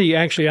many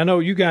actually, I know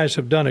you guys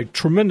have done a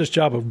tremendous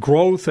job of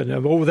growth and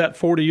over that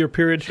 40-year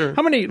period. Sure.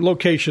 How many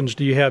locations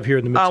do you have here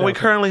in the Mid-South? We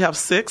currently have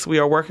 6. We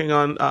are working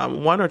on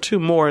 1 or 2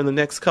 more in the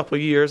next couple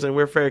of years, and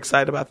we're very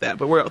excited about that.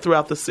 But we're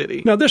throughout the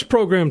city. Now, this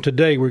program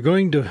today, we're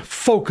going to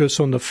focus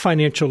on the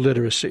financial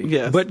literacy.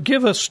 Yes. But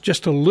give us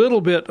just a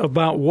little bit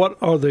about what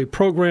are the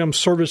programs,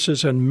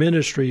 services, and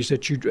ministries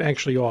that you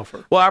actually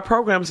offer. Well, our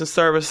programs and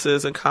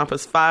services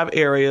encompass 5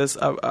 areas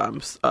of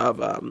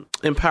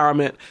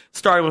empowerment,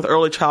 starting with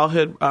early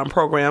childhood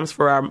programs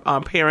for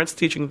our parents,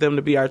 teaching them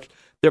to be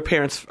their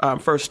parents'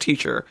 first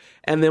teacher.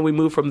 And then we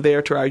move from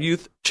there to our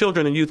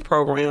children and youth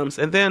programs.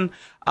 And then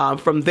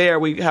from there,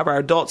 we have our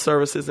adult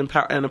services and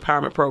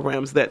empowerment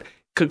programs that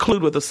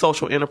conclude with a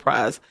social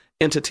enterprise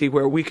entity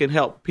where we can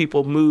help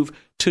people move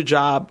to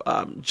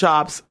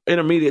jobs,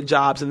 intermediate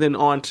jobs, and then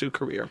on to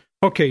career.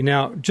 Okay,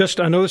 now,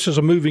 I know this is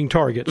a moving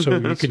target, so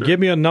you can give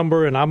me a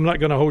number, and I'm not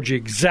going to hold you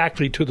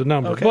exactly to the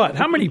number. Okay. But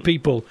how many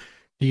people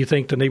do you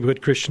think the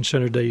Neighborhood Christian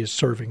Center Day is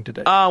serving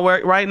today?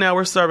 Right now,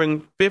 we're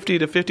serving 50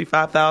 to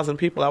 55,000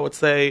 people, I would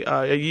say,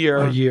 a year.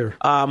 A year.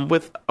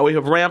 We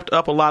have ramped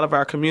up a lot of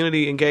our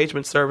community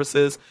engagement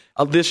services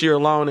this year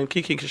alone, and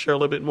Kiki can share a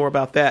little bit more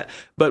about that.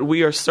 But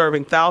we are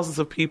serving thousands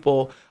of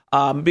people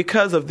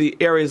because of the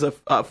areas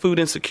of food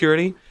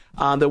insecurity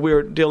that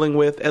we're dealing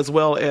with, as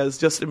well as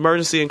just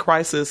emergency and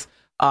crisis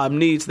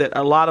needs that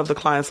a lot of the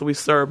clients that we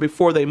serve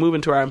before they move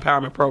into our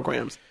empowerment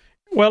programs.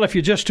 Well, if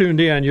you just tuned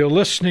in, you're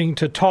listening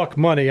to Talk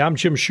Money. I'm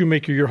Jim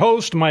Shoemaker, your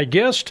host. My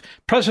guest,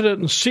 President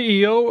and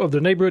CEO of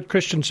the Neighborhood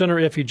Christian Center,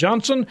 Effie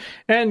Johnson,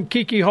 and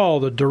Kiki Hall,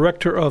 the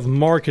Director of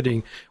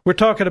Marketing. We're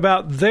talking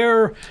about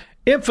their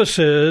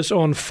emphasis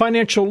on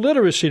financial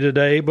literacy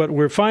today, but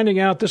we're finding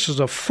out this is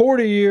a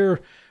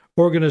 40-year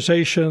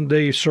organization.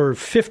 They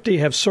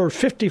have served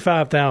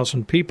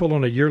 55,000 people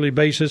on a yearly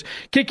basis.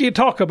 Kiki,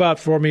 talk about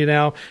for me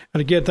now.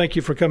 And again, thank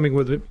you for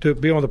coming to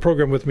be on the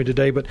program with me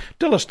today. But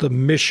tell us the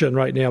mission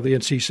right now of the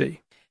NCC.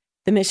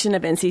 The mission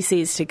of NCC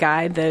is to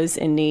guide those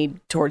in need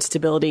towards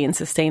stability and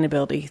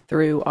sustainability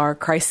through our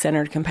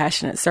Christ-centered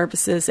compassionate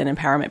services and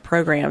empowerment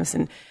programs.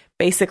 And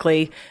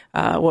basically,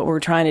 what we're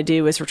trying to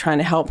do is we're trying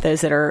to help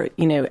those that are,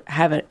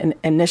 have an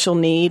initial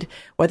need,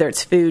 whether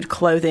it's food,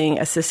 clothing,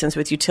 assistance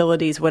with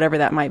utilities, whatever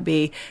that might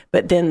be.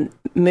 But then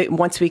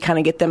once we kind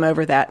of get them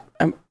over that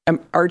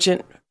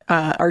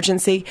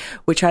urgency,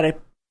 we try to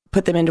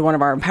put them into one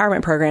of our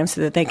empowerment programs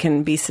so that they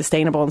can be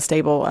sustainable and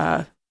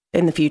stable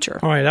in the future.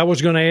 All right. I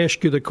was going to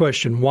ask you the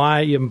question, why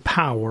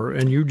empower?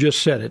 And you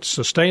just said it's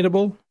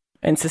sustainable.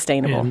 And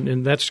sustainable.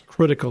 And that's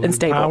critical. And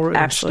stable. Empower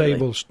Absolutely.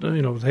 And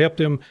stable, to help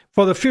them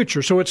for the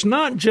future. So it's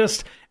not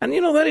just, and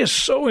that is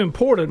so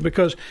important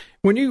because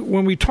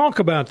when we talk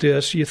about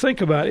this, you think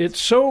about it, it's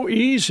so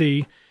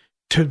easy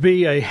to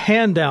be a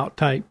handout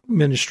type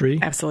ministry.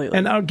 Absolutely.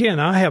 And again,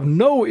 I have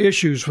no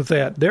issues with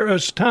that. There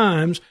is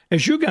times,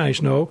 as you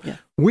guys know,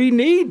 we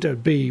need to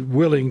be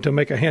willing to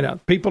make a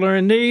handout. People are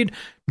in need.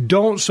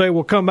 Don't say,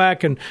 well, come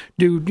back and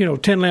do,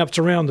 10 laps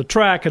around the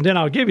track and then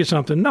I'll give you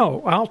something.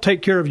 No, I'll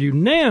take care of you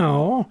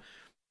now,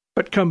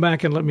 but come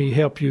back and let me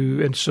help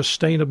you. And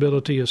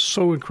sustainability is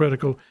so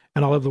critical.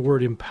 And I love the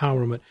word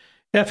empowerment.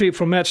 Effie,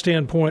 from that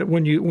standpoint,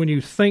 when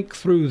you think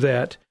through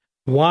that,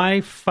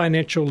 why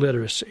financial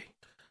literacy?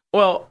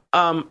 Well,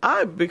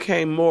 I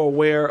became more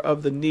aware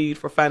of the need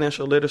for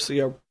financial literacy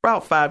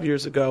about 5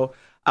 years ago.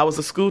 I was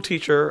a school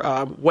teacher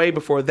way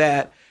before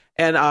that.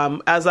 And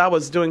as I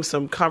was doing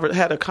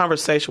had a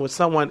conversation with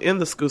someone in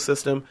the school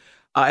system,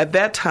 at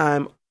that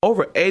time,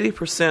 over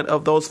 80%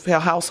 of those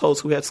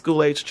households who had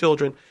school-age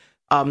children,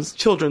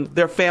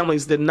 their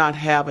families did not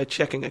have a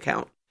checking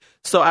account.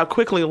 So I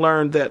quickly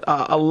learned that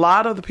a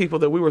lot of the people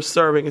that we were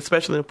serving,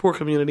 especially in the poor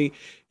community,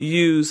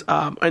 use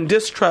and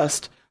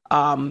distrust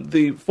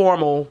the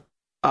formal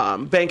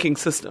banking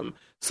system.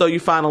 So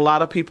you find a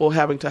lot of people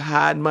having to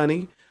hide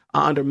money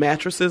under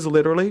mattresses,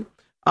 literally,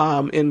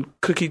 in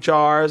cookie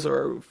jars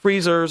or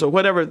freezers or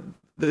whatever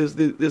is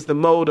the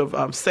mode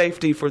of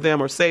safety for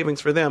them or savings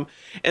for them.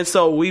 And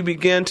so we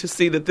began to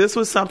see that this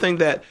was something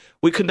that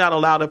we could not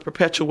allow to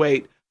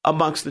perpetuate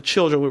amongst the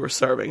children we were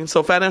serving. And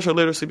so financial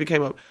literacy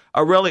became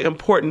a really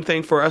important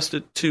thing for us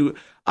to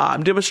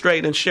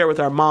demonstrate and share with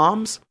our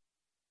moms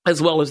as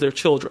well as their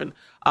children,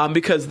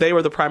 because they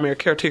were the primary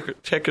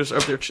caretakers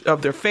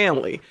of their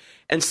family.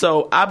 And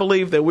so I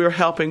believe that we're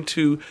helping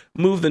to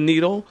move the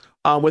needle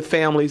with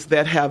families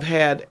that have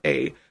had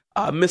a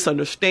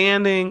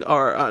misunderstanding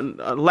or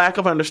a lack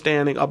of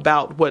understanding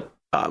about what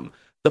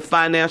the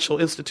financial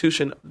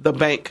institution, the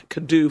bank,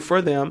 could do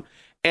for them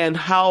and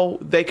how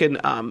they can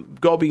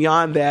go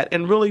beyond that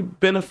and really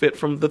benefit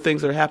from the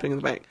things that are happening in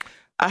the bank.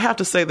 I have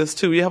to say this,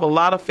 too. You have a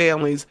lot of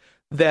families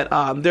that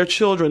their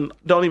children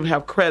don't even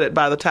have credit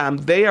by the time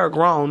they are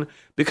grown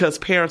because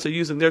parents are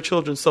using their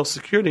children's Social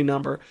Security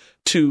number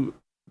to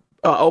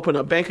open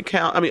up bank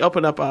account.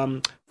 Open up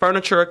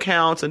furniture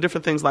accounts and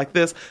different things like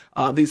this.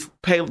 These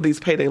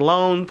payday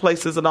loan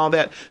places and all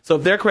that. So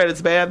if their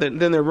credit's bad, then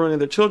they're ruining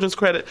their children's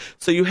credit.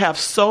 So you have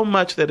so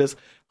much that has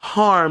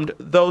harmed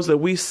those that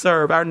we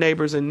serve, our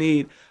neighbors in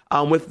need,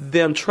 with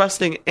them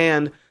trusting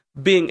and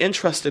being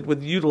entrusted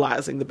with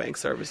utilizing the bank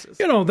services.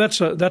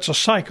 That's a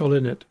cycle,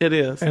 isn't it? It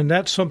is. And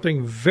that's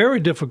something very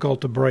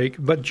difficult to break.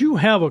 But you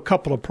have a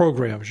couple of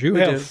programs. You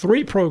have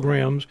 3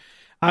 programs.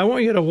 I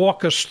want you to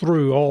walk us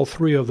through all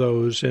 3 of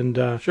those. And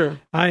sure.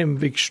 I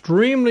am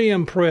extremely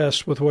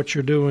impressed with what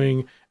you're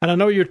doing. And I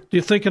know you're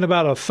thinking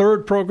about a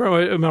 3rd program.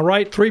 Am I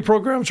right? 3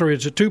 programs, or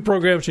is it 2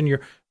 programs and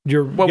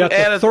we've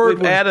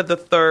added the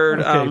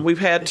 3rd. Okay. We've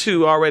had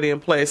 2 already in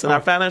place, and our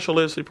financial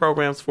literacy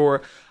programs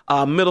for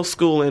middle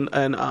school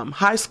and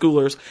high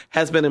schoolers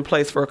has been in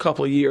place for a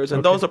couple of years.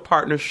 And those are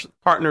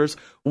partners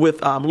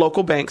with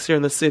local banks here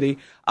in the city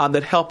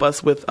that help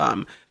us with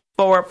 4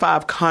 or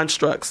 5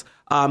 constructs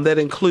that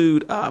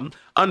include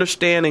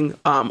understanding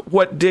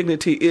what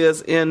dignity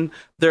is in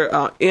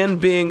their in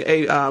being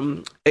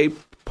a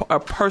a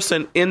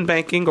person in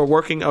banking or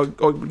working or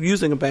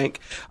using a bank,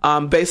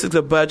 basics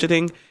of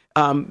budgeting,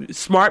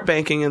 smart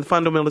banking and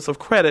fundamentals of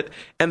credit,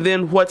 and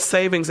then what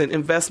savings and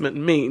investment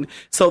mean.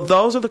 So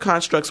those are the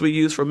constructs we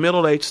use for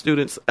middle-aged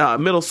students,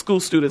 middle school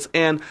students,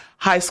 and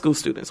high school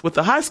students. With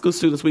the high school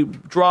students, we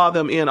draw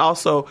them in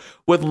also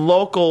with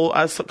local,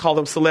 I call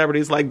them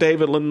celebrities like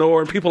David Lenore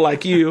and people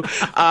like you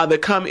that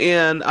come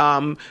in.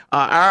 Our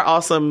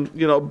awesome,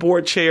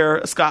 board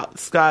chair, Scott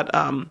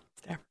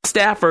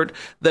Stafford,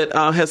 that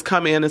has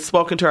come in and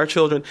spoken to our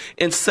children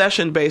in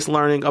session-based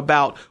learning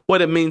about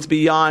what it means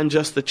beyond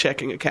just the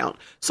checking account.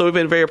 So we've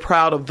been very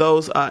proud of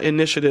those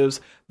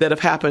initiatives that have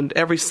happened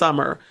every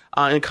summer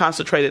in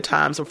concentrated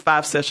times of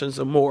 5 sessions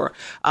or more.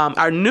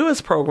 Our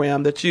newest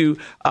program that you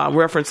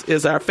referenced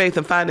is our Faith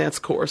and Finance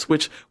course,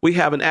 which we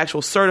have an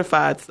actual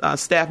certified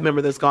staff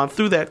member that's gone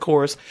through that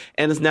course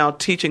and is now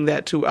teaching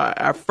that to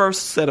our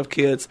first set of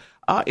kids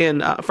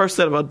first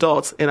set of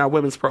adults in our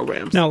women's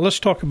programs. Now, let's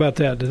talk about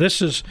that.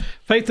 This is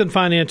Faith and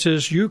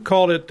Finances. You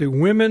called it the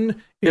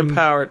Women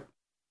Empowered.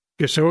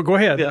 Yes, so go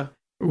ahead. Yeah.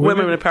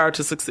 Women Empowered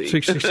to Succeed.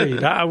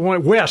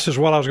 West is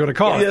what I was going to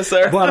call it. Yes,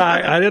 sir. But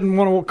I didn't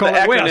want to call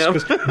it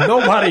West because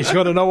nobody's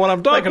going to know what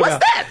I'm talking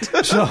about.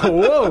 What's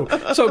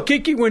that? So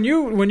Kiki, when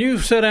you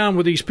sit down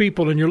with these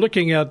people and you're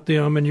looking at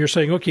them and you're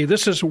saying, okay,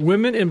 this is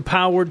Women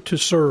Empowered to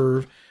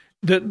Serve,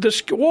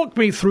 this walk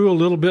me through a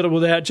little bit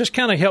of that. Just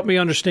kind of help me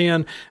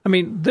understand. I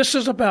mean, this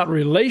is about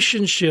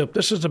relationship.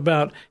 This is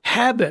about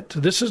habit.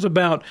 This is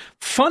about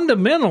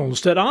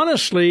fundamentals that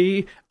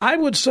honestly, I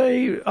would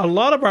say a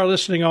lot of our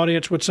listening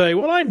audience would say,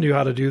 well, I knew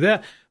how to do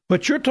that.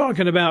 But you're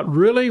talking about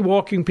really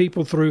walking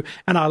people through,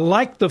 and I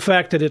like the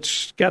fact that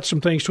it's got some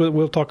things to it.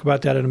 We'll talk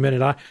about that in a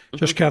minute. I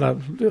just kind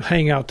of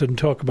hang out and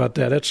talk about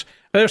that.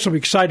 There's some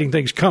exciting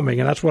things coming,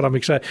 and that's what I'm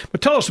excited.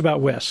 But tell us about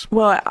Wes.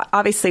 Well,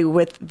 obviously,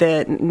 with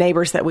the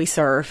neighbors that we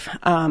serve,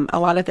 a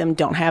lot of them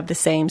don't have the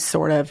same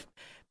sort of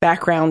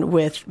background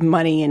with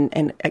money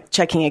and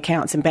checking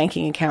accounts and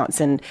banking accounts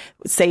and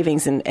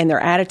savings, and their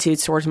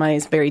attitudes towards money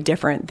is very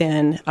different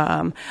than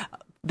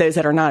those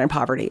that are not in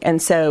poverty.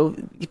 And so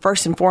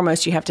first and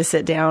foremost, you have to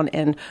sit down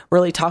and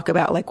really talk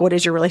about, like, what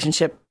is your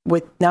relationship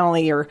with not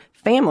only your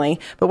family,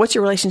 but what's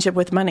your relationship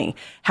with money?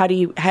 How do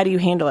you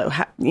handle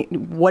it?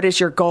 What is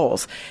your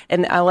goals?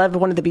 And I love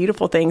one of the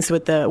beautiful things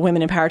with the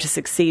Women Empowered to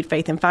Succeed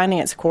Faith and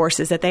Finance course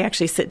is that they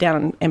actually sit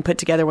down and put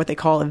together what they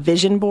call a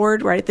vision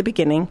board right at the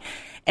beginning.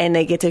 And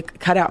they get to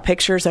cut out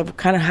pictures of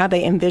kind of how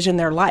they envision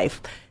their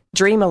life.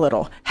 Dream a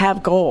little,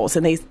 have goals,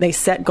 and they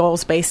set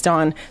goals based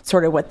on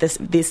sort of what this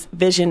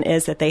vision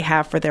is that they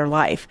have for their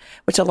life,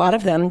 which a lot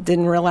of them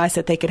didn't realize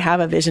that they could have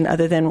a vision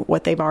other than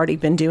what they've already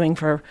been doing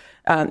for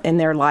in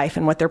their life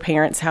and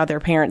how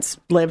their parents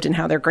lived and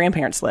how their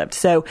grandparents lived.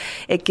 So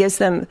it gives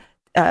them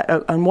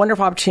a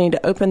wonderful opportunity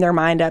to open their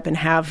mind up and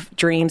have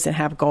dreams and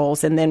have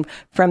goals. And then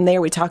from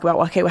there, we talk about,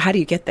 well, okay, well, how do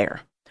you get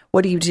there?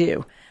 What do you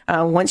do?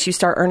 Once you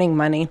start earning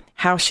money,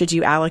 how should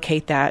you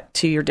allocate that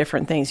to your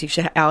different things? You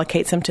should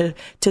allocate some to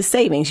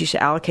savings. You should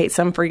allocate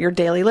some for your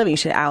daily living. You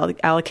should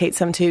allocate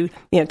some to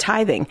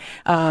tithing,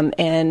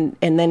 and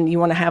then you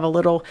want to have a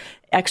little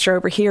extra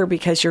over here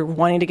because you're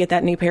wanting to get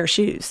that new pair of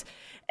shoes.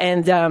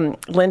 And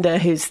Linda,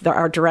 who's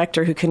our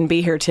director, who couldn't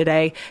be here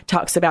today,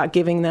 talks about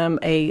giving them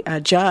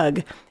a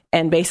jug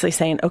and basically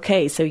saying,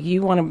 okay, so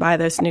you want to buy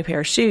those new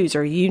pair of shoes,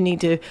 or you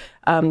need to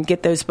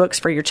get those books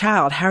for your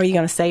child. How are you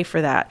going to save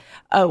for that?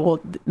 Oh, well,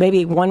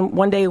 maybe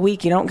one day a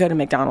week you don't go to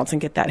McDonald's and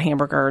get that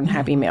hamburger and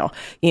Happy Meal.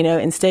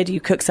 Instead you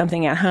cook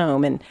something at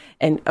home,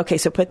 and okay,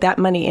 so put that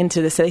money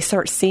into this. So they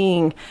start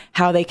seeing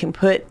how they can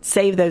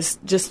save those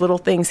just little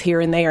things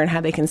here and there, and how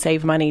they can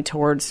save money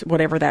towards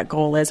whatever that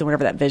goal is and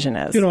whatever that vision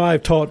is.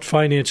 I've taught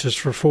finances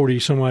for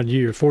 40-some-odd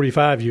years,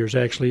 45 years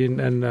actually,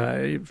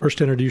 and first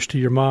introduced to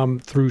your mom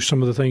through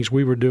some of the things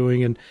we were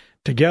doing and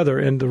together.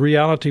 And the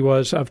reality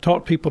was, I've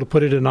taught people to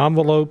put it in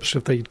envelopes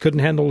if they couldn't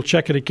handle a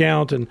checking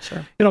account. And,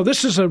 sure.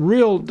 This is a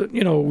real,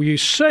 we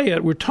say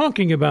it, we're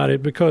talking about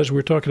it because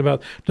we're talking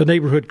about the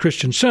Neighborhood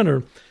Christian Center.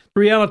 The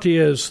reality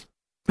is,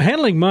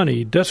 handling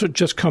money doesn't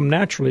just come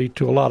naturally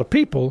to a lot of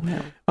people,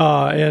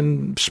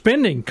 and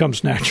spending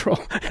comes natural.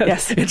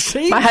 Yes. It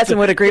seems my husband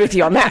would agree with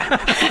you on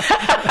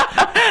that.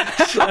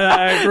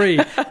 I agree.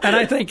 And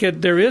I think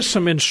there is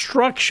some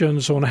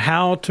instructions on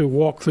how to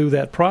walk through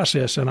that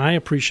process, and I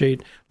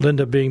appreciate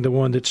Linda being the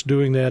one that's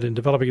doing that and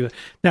developing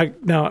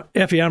that. Now,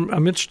 Effie, I'm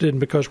interested in,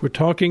 because we're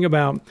talking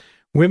about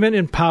women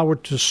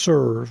empowered to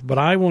serve, but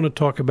I want to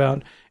talk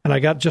about, and I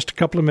got just a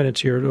couple of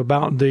minutes here,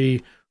 about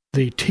the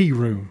tea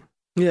room.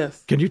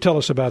 Yes. Can you tell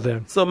us about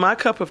that? So My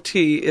Cup of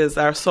Tea is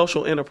our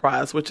social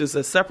enterprise, which is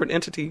a separate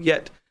entity,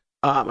 yet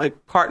a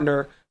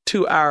partner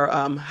to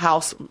our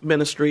house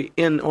ministry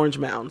in Orange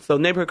Mound. So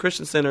Neighborhood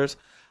Christian Centers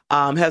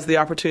has the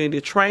opportunity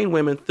to train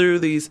women through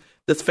this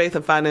Faith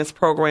and Finance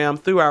program,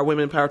 through our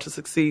Women Empowered to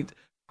Succeed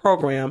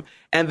program.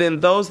 And then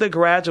those that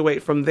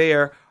graduate from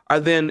there are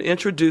then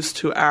introduced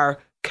to our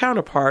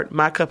counterpart,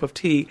 My Cup of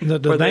Tea.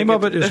 The name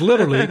of it is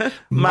literally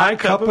My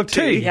Cup of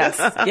Tea.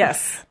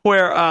 Yes.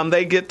 Where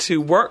they get to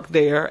work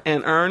there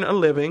and earn a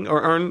living,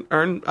 or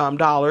earn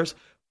dollars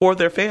for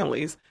their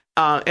families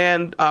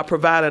and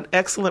provide an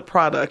excellent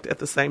product at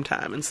the same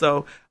time. And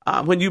so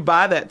when you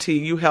buy that tea,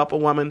 you help a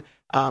woman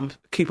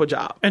keep a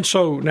job. And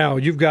so now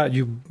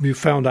you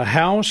found a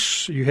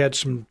house. You had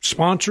some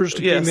sponsors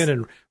to Yes. come in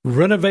and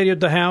renovated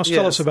the house.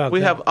 Tell Yes. us about that.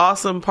 We have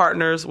awesome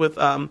partners with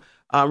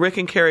Rick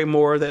and Carrie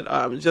Moore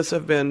that just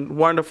have been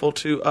wonderful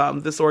to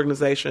this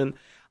organization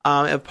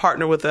and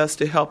partner with us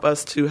to help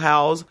us to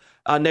house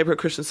Neighborhood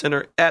Christian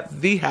Center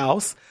at the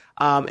house.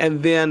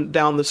 And then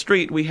down the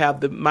street, we have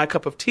the My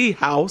Cup of Tea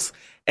house.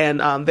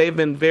 And they've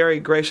been very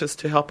gracious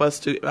to help us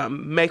to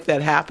make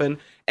that happen.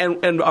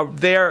 And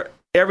they're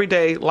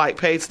everyday like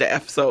paid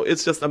staff. So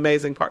it's just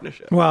amazing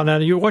partnership. Well, now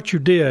what you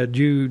did,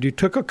 you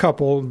took a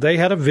couple. They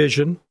had a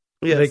vision.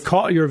 Yes. They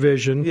caught your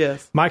vision.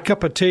 Yes. My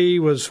Cup of Tea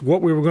was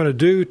what we were going to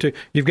do.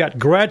 You've got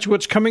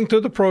graduates coming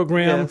through the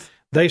program. Yes.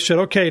 They said,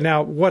 okay,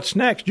 now what's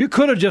next? You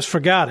could have just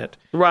forgot it.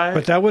 Right.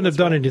 But that wouldn't have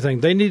done anything.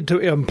 They needed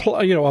to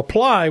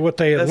apply what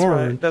they had That's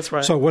learned. right. That's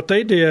right. So what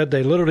they did,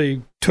 they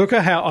literally took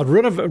a house,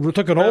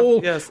 took an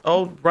old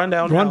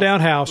rundown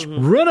house,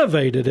 Mm-hmm.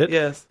 renovated it,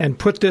 Yes. and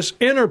put this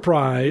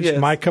enterprise, Yes.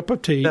 My Cup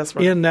of Tea, That's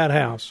right. in that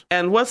house.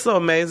 And what's so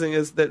amazing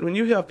is that when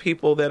you have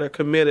people that are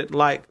committed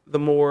like the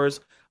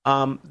Moores,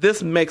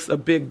 this makes a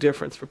big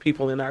difference for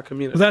people in our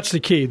community. That's the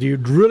key. You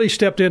really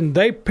stepped in.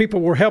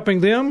 People were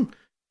helping them.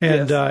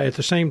 And Yes. at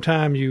the same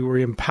time, you were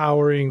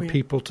empowering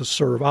people to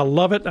serve. I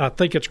love it. I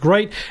think it's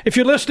great. If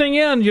you're listening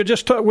in,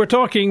 we're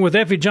talking with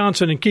Effie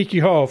Johnson and Kiki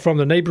Hall from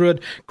the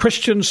Neighborhood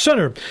Christian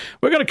Center.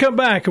 We're going to come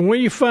back, and when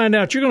you find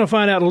out, you're going to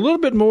find out a little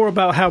bit more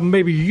about how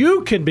maybe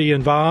you can be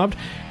involved.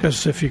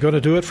 Because if you're going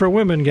to do it for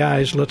women,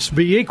 guys, let's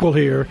be equal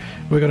here.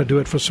 We're going to do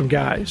it for some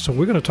guys. So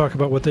we're going to talk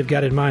about what they've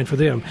got in mind for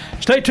them.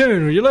 Stay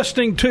tuned. You're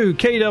listening to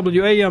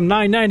KWAM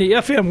 990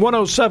 FM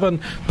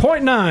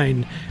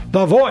 107.9,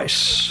 The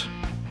Voice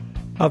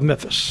of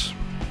Memphis.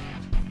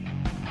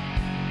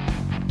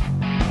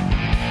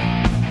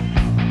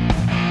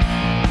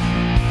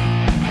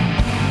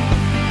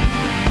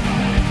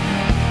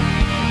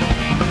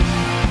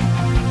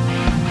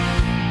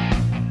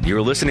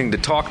 You're listening to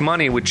Talk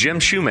Money with Jim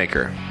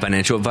Shoemaker.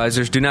 Financial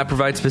advisors do not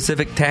provide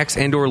specific tax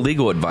and or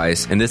legal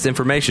advice, and this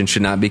information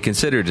should not be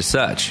considered as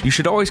such. You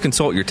should always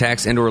consult your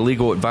tax and or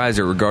legal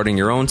advisor regarding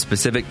your own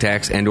specific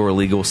tax and or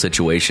legal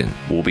situation.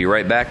 We'll be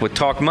right back with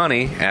Talk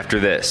Money after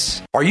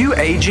this. Are you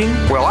aging?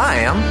 Well, I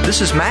am.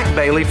 This is Mac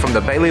Bailey from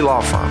the Bailey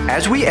Law Firm.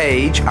 As we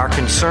age, our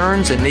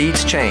concerns and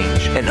needs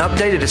change. An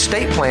updated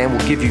estate plan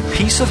will give you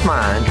peace of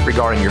mind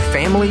regarding your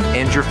family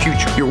and your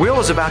future. Your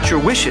will is about your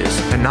wishes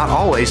and not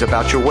always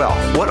about your wealth.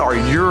 What are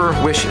your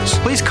wishes?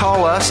 Please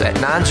call us at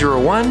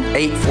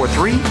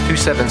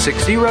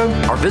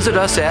 901-843-2760 or visit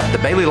us at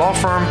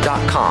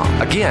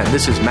thebaileylawfirm.com. Again,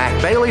 this is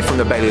Mac Bailey from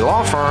the Bailey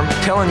Law Firm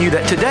telling you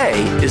that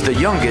today is the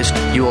youngest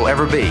you will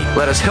ever be.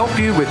 Let us help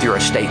you with your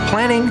estate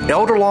planning,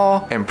 elder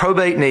law, and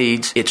probate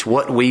needs. It's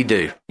what we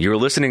do. You're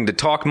listening to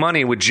Talk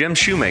Money with Jim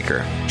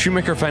Shoemaker.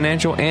 Shoemaker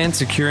Financial and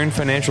Securing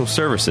Financial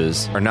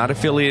Services are not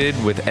affiliated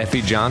with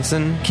Effie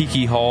Johnson,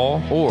 Kiki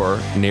Hall,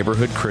 or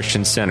Neighborhood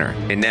Christian Center.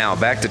 And now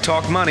back to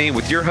Talk Money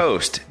with your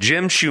host,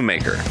 Jim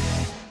Shoemaker.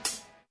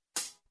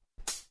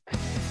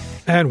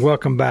 And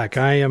welcome back.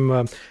 I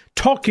am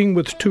talking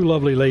with two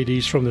lovely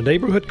ladies from the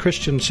Neighborhood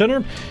Christian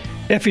Center,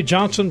 Effie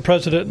Johnson,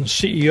 President and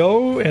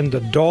CEO, and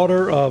the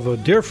daughter of a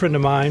dear friend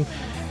of mine.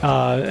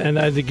 And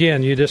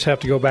again, you just have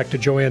to go back to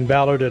Joanne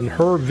Ballard and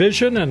her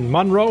vision, and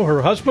Monroe,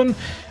 her husband,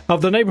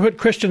 of the Neighborhood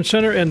Christian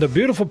Center. And the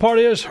beautiful part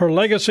is her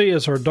legacy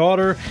is her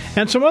daughter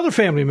and some other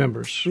family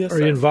members Yes, are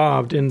sir.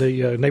 involved in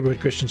the Neighborhood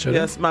Christian Center.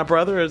 Yes, my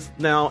brother is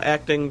now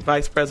acting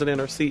vice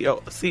president or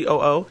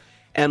COO,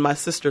 and my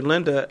sister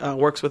Linda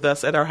works with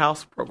us at our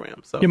house program.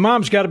 So Your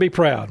mom's got to be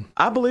proud.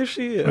 I believe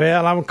she is.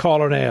 Well, I'm going to call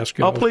her and ask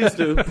her. Oh, please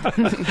do. She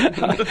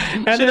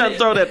doesn't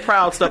throw that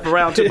proud stuff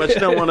around too much. She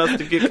don't want us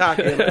to get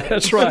cocky.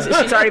 That's right.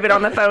 She's already been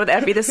on the phone with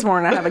Effie this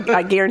morning.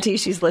 I guarantee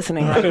she's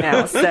listening right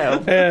now. So,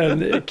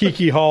 And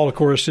Kiki Hall, of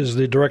course, is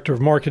the director of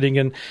marketing.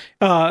 And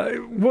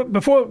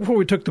before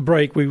we took the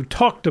break, we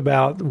talked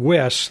about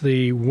WES,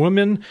 the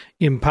Women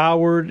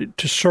Empowered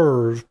to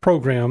Serve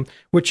program,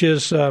 which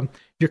is,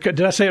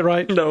 did I say it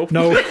right? No.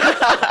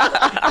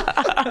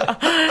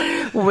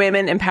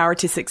 Women empowered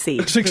to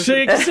succeed.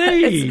 Succeed.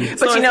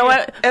 But you know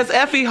what? As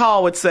Effie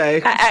Hall would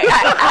say.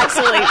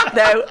 Actually,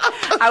 though,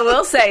 I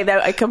will say,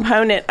 though, a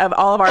component of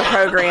all of our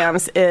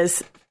programs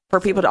is for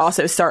people to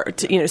also start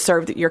to,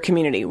 serve your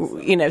community,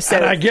 so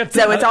And I get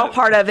so that. it's all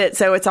part of it.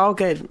 So it's all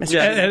good. Mr.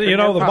 Yeah. And, Shoemaker, the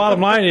no problem.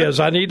 bottom line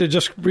is I need to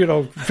just,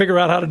 figure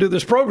out how to do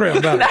this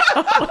program better.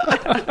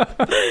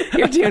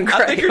 You're doing great.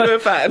 I think you're doing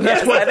fine.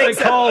 That's what they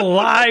call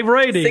live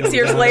radio. 6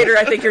 years later,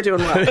 I think you're doing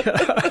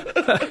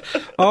well.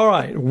 All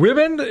right.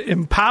 Women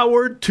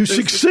empowered to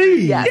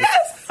succeed.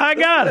 Yes. I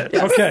got it.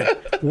 Okay.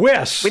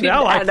 WES. We need I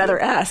to like add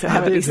another S. And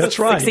have it be That's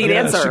right. Succeed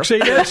Yeah, and serve.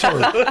 Succeed and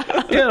serve.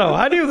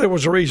 I knew there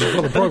was a reason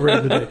for the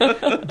program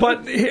today.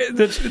 But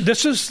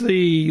this is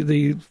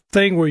the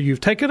thing where you've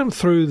taken them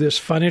through this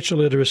financial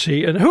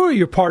literacy. And who are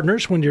your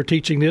partners when you're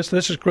teaching this?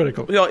 This is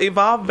critical.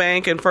 Evolve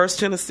Bank and First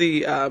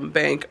Tennessee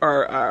Bank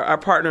are our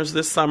partners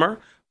this summer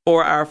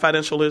for our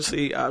financial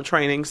literacy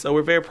training. So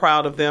we're very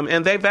proud of them.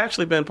 And they've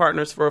actually been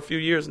partners for a few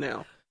years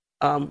now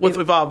with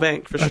Evolve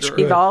Bank, for sure.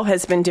 Good. Evolve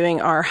has been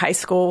doing our high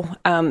school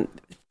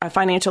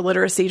financial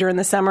literacy during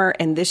the summer.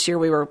 And this year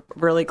we were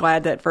really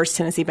glad that First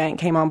Tennessee Bank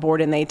came on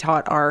board and they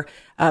taught our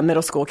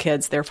middle school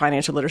kids their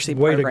financial literacy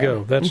program. Way to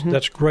go.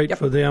 That's great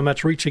for them.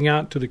 That's reaching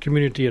out to the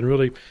community and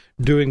really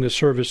doing the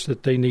service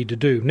that they need to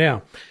do.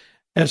 Now,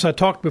 as I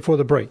talked before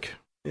the break,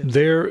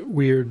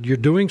 you're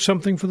doing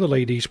something for the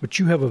ladies, but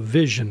you have a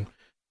vision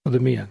for the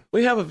men.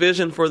 We have a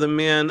vision for the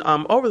men.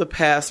 Over the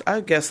past,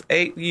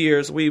 8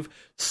 years, we've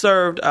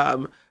served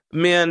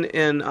men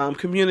in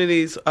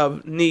communities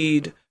of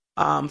need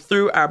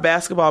through our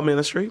basketball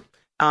ministry,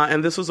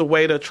 and this was a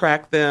way to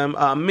attract them.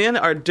 Men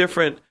are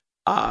different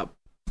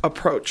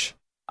approach.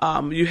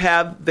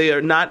 They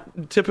are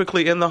not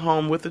typically in the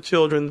home with the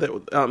children,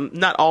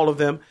 not all of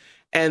them,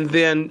 and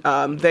then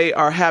they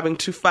are having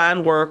to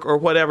find work or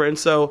whatever, and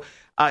so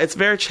it's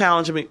very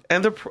challenging,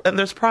 and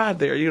there's pride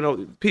there.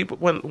 People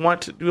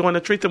want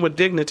to treat them with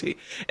dignity,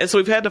 and so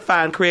we've had to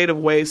find creative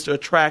ways to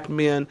attract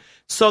men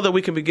so that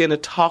we can begin to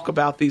talk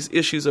about these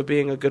issues of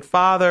being a good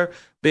father,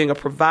 being a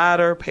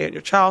provider, paying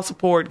your child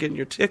support, getting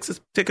your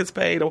tickets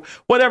paid, or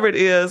whatever it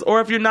is,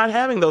 or if you're not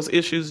having those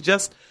issues,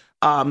 just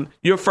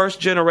your first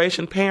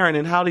generation parent,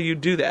 and how do you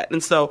do that?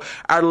 And so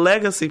our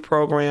legacy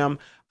program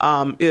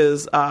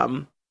is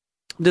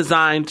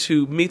designed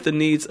to meet the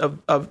needs of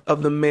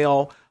the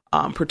male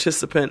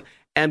participant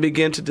and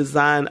begin to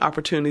design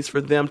opportunities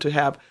for them to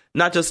have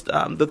not just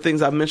the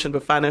things I've mentioned,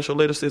 but financial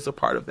literacy is a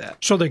part of that.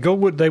 So they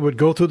would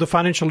go through the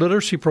financial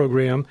literacy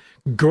program,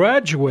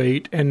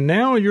 graduate, and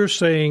now you're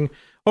saying,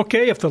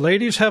 okay, if the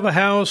ladies have a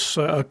house,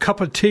 a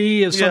cup of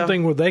tea is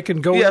something where they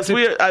can go. Yes,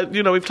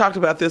 we've talked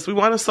about this. We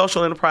want a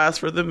social enterprise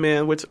for the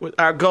men, which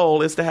our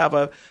goal is to have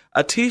a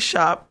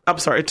t-shirt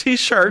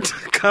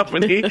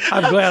company.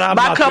 I'm glad I'm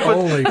not the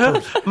only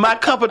person. My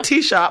cup of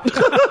tea shop,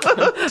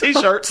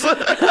 t-shirts.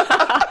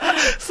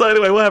 So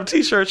anyway, we'll have a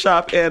t-shirt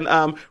shop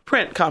and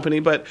print company,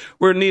 but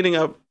we're needing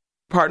a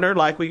partner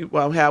like we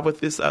have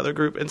with this other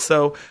group. And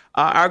so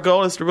our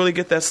goal is to really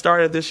get that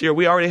started this year.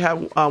 We already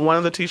have one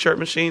of the t-shirt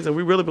machines, and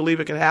we really believe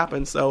it can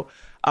happen. So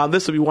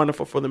this would be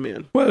wonderful for the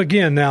men. Well,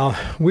 again, now,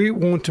 we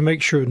want to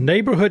make sure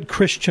Neighborhood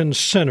Christian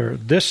Center,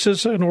 this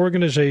is an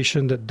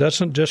organization that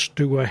doesn't just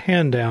do a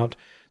handout.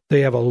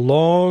 They have a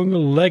long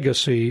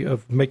legacy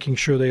of making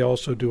sure they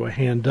also do a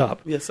hand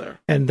up. Yes, sir.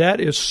 And that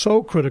is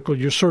so critical.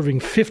 You're serving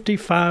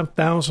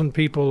 55,000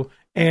 people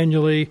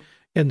annually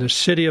in the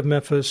city of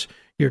Memphis.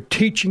 You're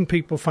teaching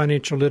people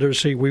financial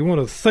literacy. We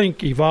want to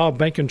thank Evolve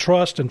Bank and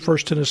Trust and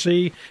First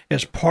Tennessee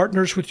as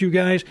partners with you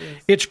guys.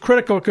 Yes. It's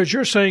critical because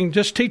you're saying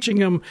just teaching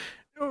them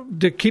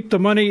to keep the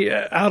money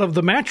out of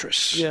the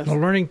mattress. Yes.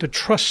 Learning to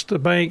trust the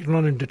bank,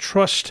 learning to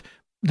trust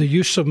the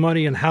use of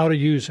money and how to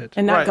use it.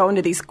 And not going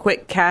to these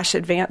quick cash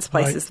advance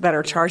places that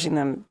are charging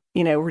them,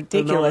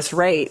 ridiculous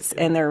rates,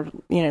 and they're,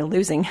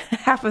 losing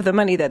half of the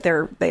money that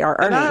they are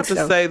earning. And I have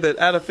to say that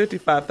out of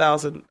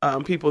 55,000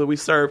 people that we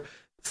serve,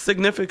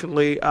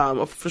 significantly,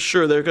 for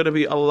sure, there are going to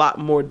be a lot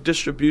more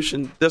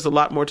distribution. There's a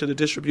lot more to the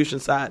distribution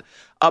side.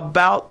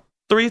 About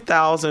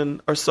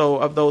 3,000 or so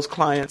of those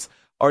clients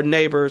or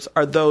neighbors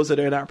are those that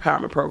are in our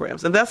empowerment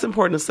programs. And that's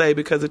important to say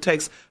because it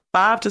takes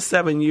 5 to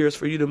 7 years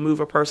for you to move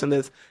a person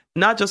that's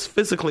not just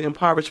physically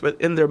impoverished, but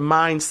in their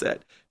mindset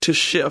to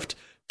shift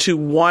to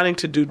wanting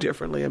to do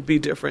differently and be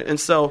different. And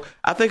so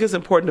I think it's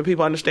important that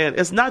people understand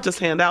it's not just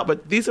handout,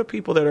 but these are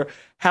people that are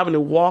having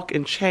to walk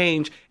and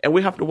change, and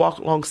we have to walk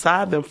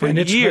alongside them for years. And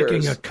it's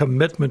making a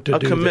commitment to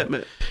do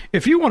that.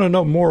 If you want to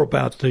know more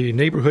about the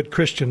Neighborhood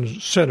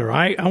Christian Center,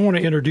 I want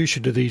to introduce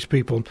you to these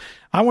people.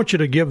 I want you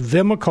to give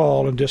them a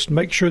call and just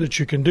make sure that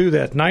you can do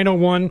that.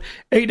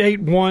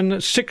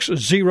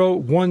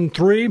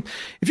 901-881-6013.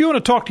 If you want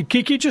to talk to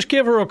Kiki, just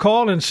give her a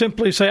call and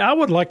simply say, I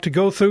would like to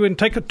go through and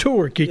take a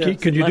tour. Kiki,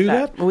 yes, can you do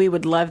that? We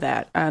would love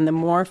that. The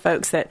more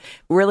folks that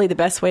really the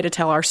best way to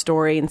tell our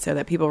story and so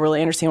that people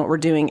really understand what we're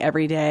doing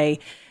every day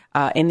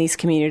in these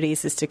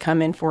communities is to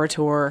come in for a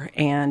tour,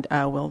 and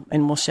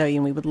we'll show you,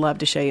 and we would love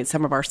to show you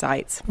some of our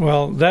sites.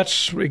 Well,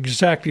 that's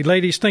exactly.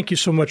 Ladies, thank you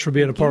so much for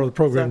being a part of the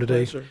program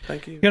today. Pleasure.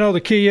 Thank you. The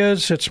key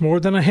is it's more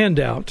than a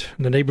handout.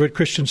 The Neighborhood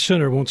Christian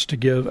Center wants to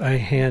give a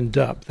hand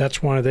up.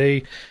 That's why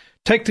they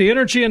take the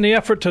energy and the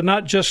effort to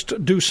not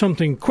just do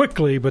something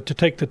quickly, but to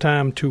take the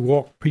time to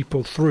walk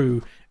people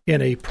through in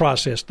a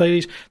process.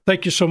 Ladies,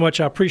 thank you so much.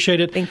 I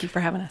appreciate it. Thank you for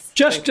having us.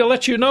 Just to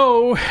let you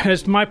know,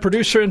 as my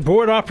producer and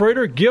board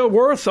operator, Gil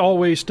Worth,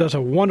 always does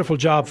a wonderful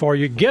job for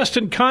you. Guest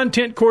and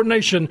content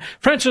coordination,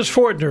 Francis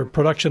Fortner.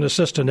 Production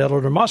assistant,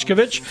 Eleanor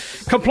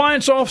Moskovich.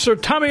 Compliance officer,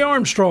 Tommy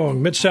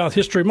Armstrong. Mid-South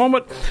History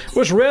Moment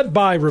was read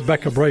by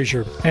Rebecca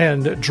Brazier.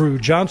 And Drew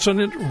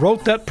Johnson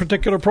wrote that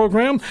particular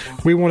program.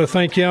 We want to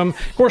thank him.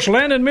 Of course,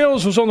 Landon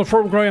Mills was on the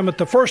program at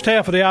the first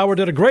half of the hour,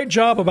 did a great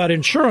job about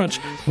Insurance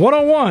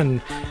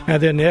 101.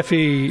 And then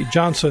Effie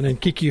Johnson and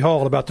Kiki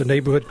Hall about the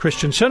Neighborhood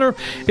Christian Center.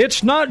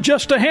 It's not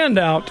just a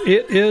handout,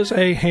 it is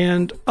a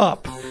hand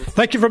up.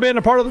 Thank you for being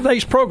a part of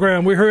today's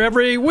program. We're here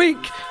every week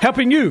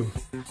helping you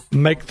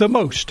Make the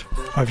most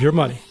of your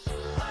money.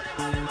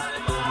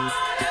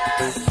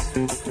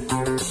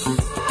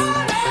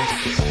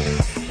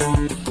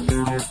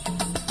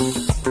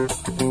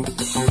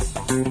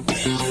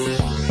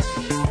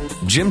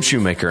 Jim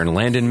Shoemaker and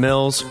Landon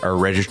Mills are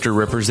registered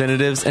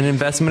representatives and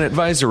investment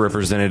advisor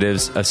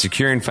representatives of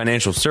Securing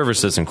Financial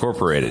Services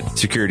Incorporated.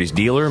 Securities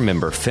dealer,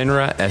 member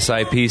FINRA,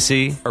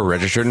 SIPC, a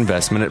registered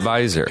investment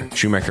advisor.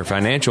 Shoemaker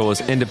Financial is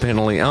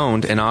independently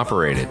owned and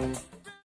operated.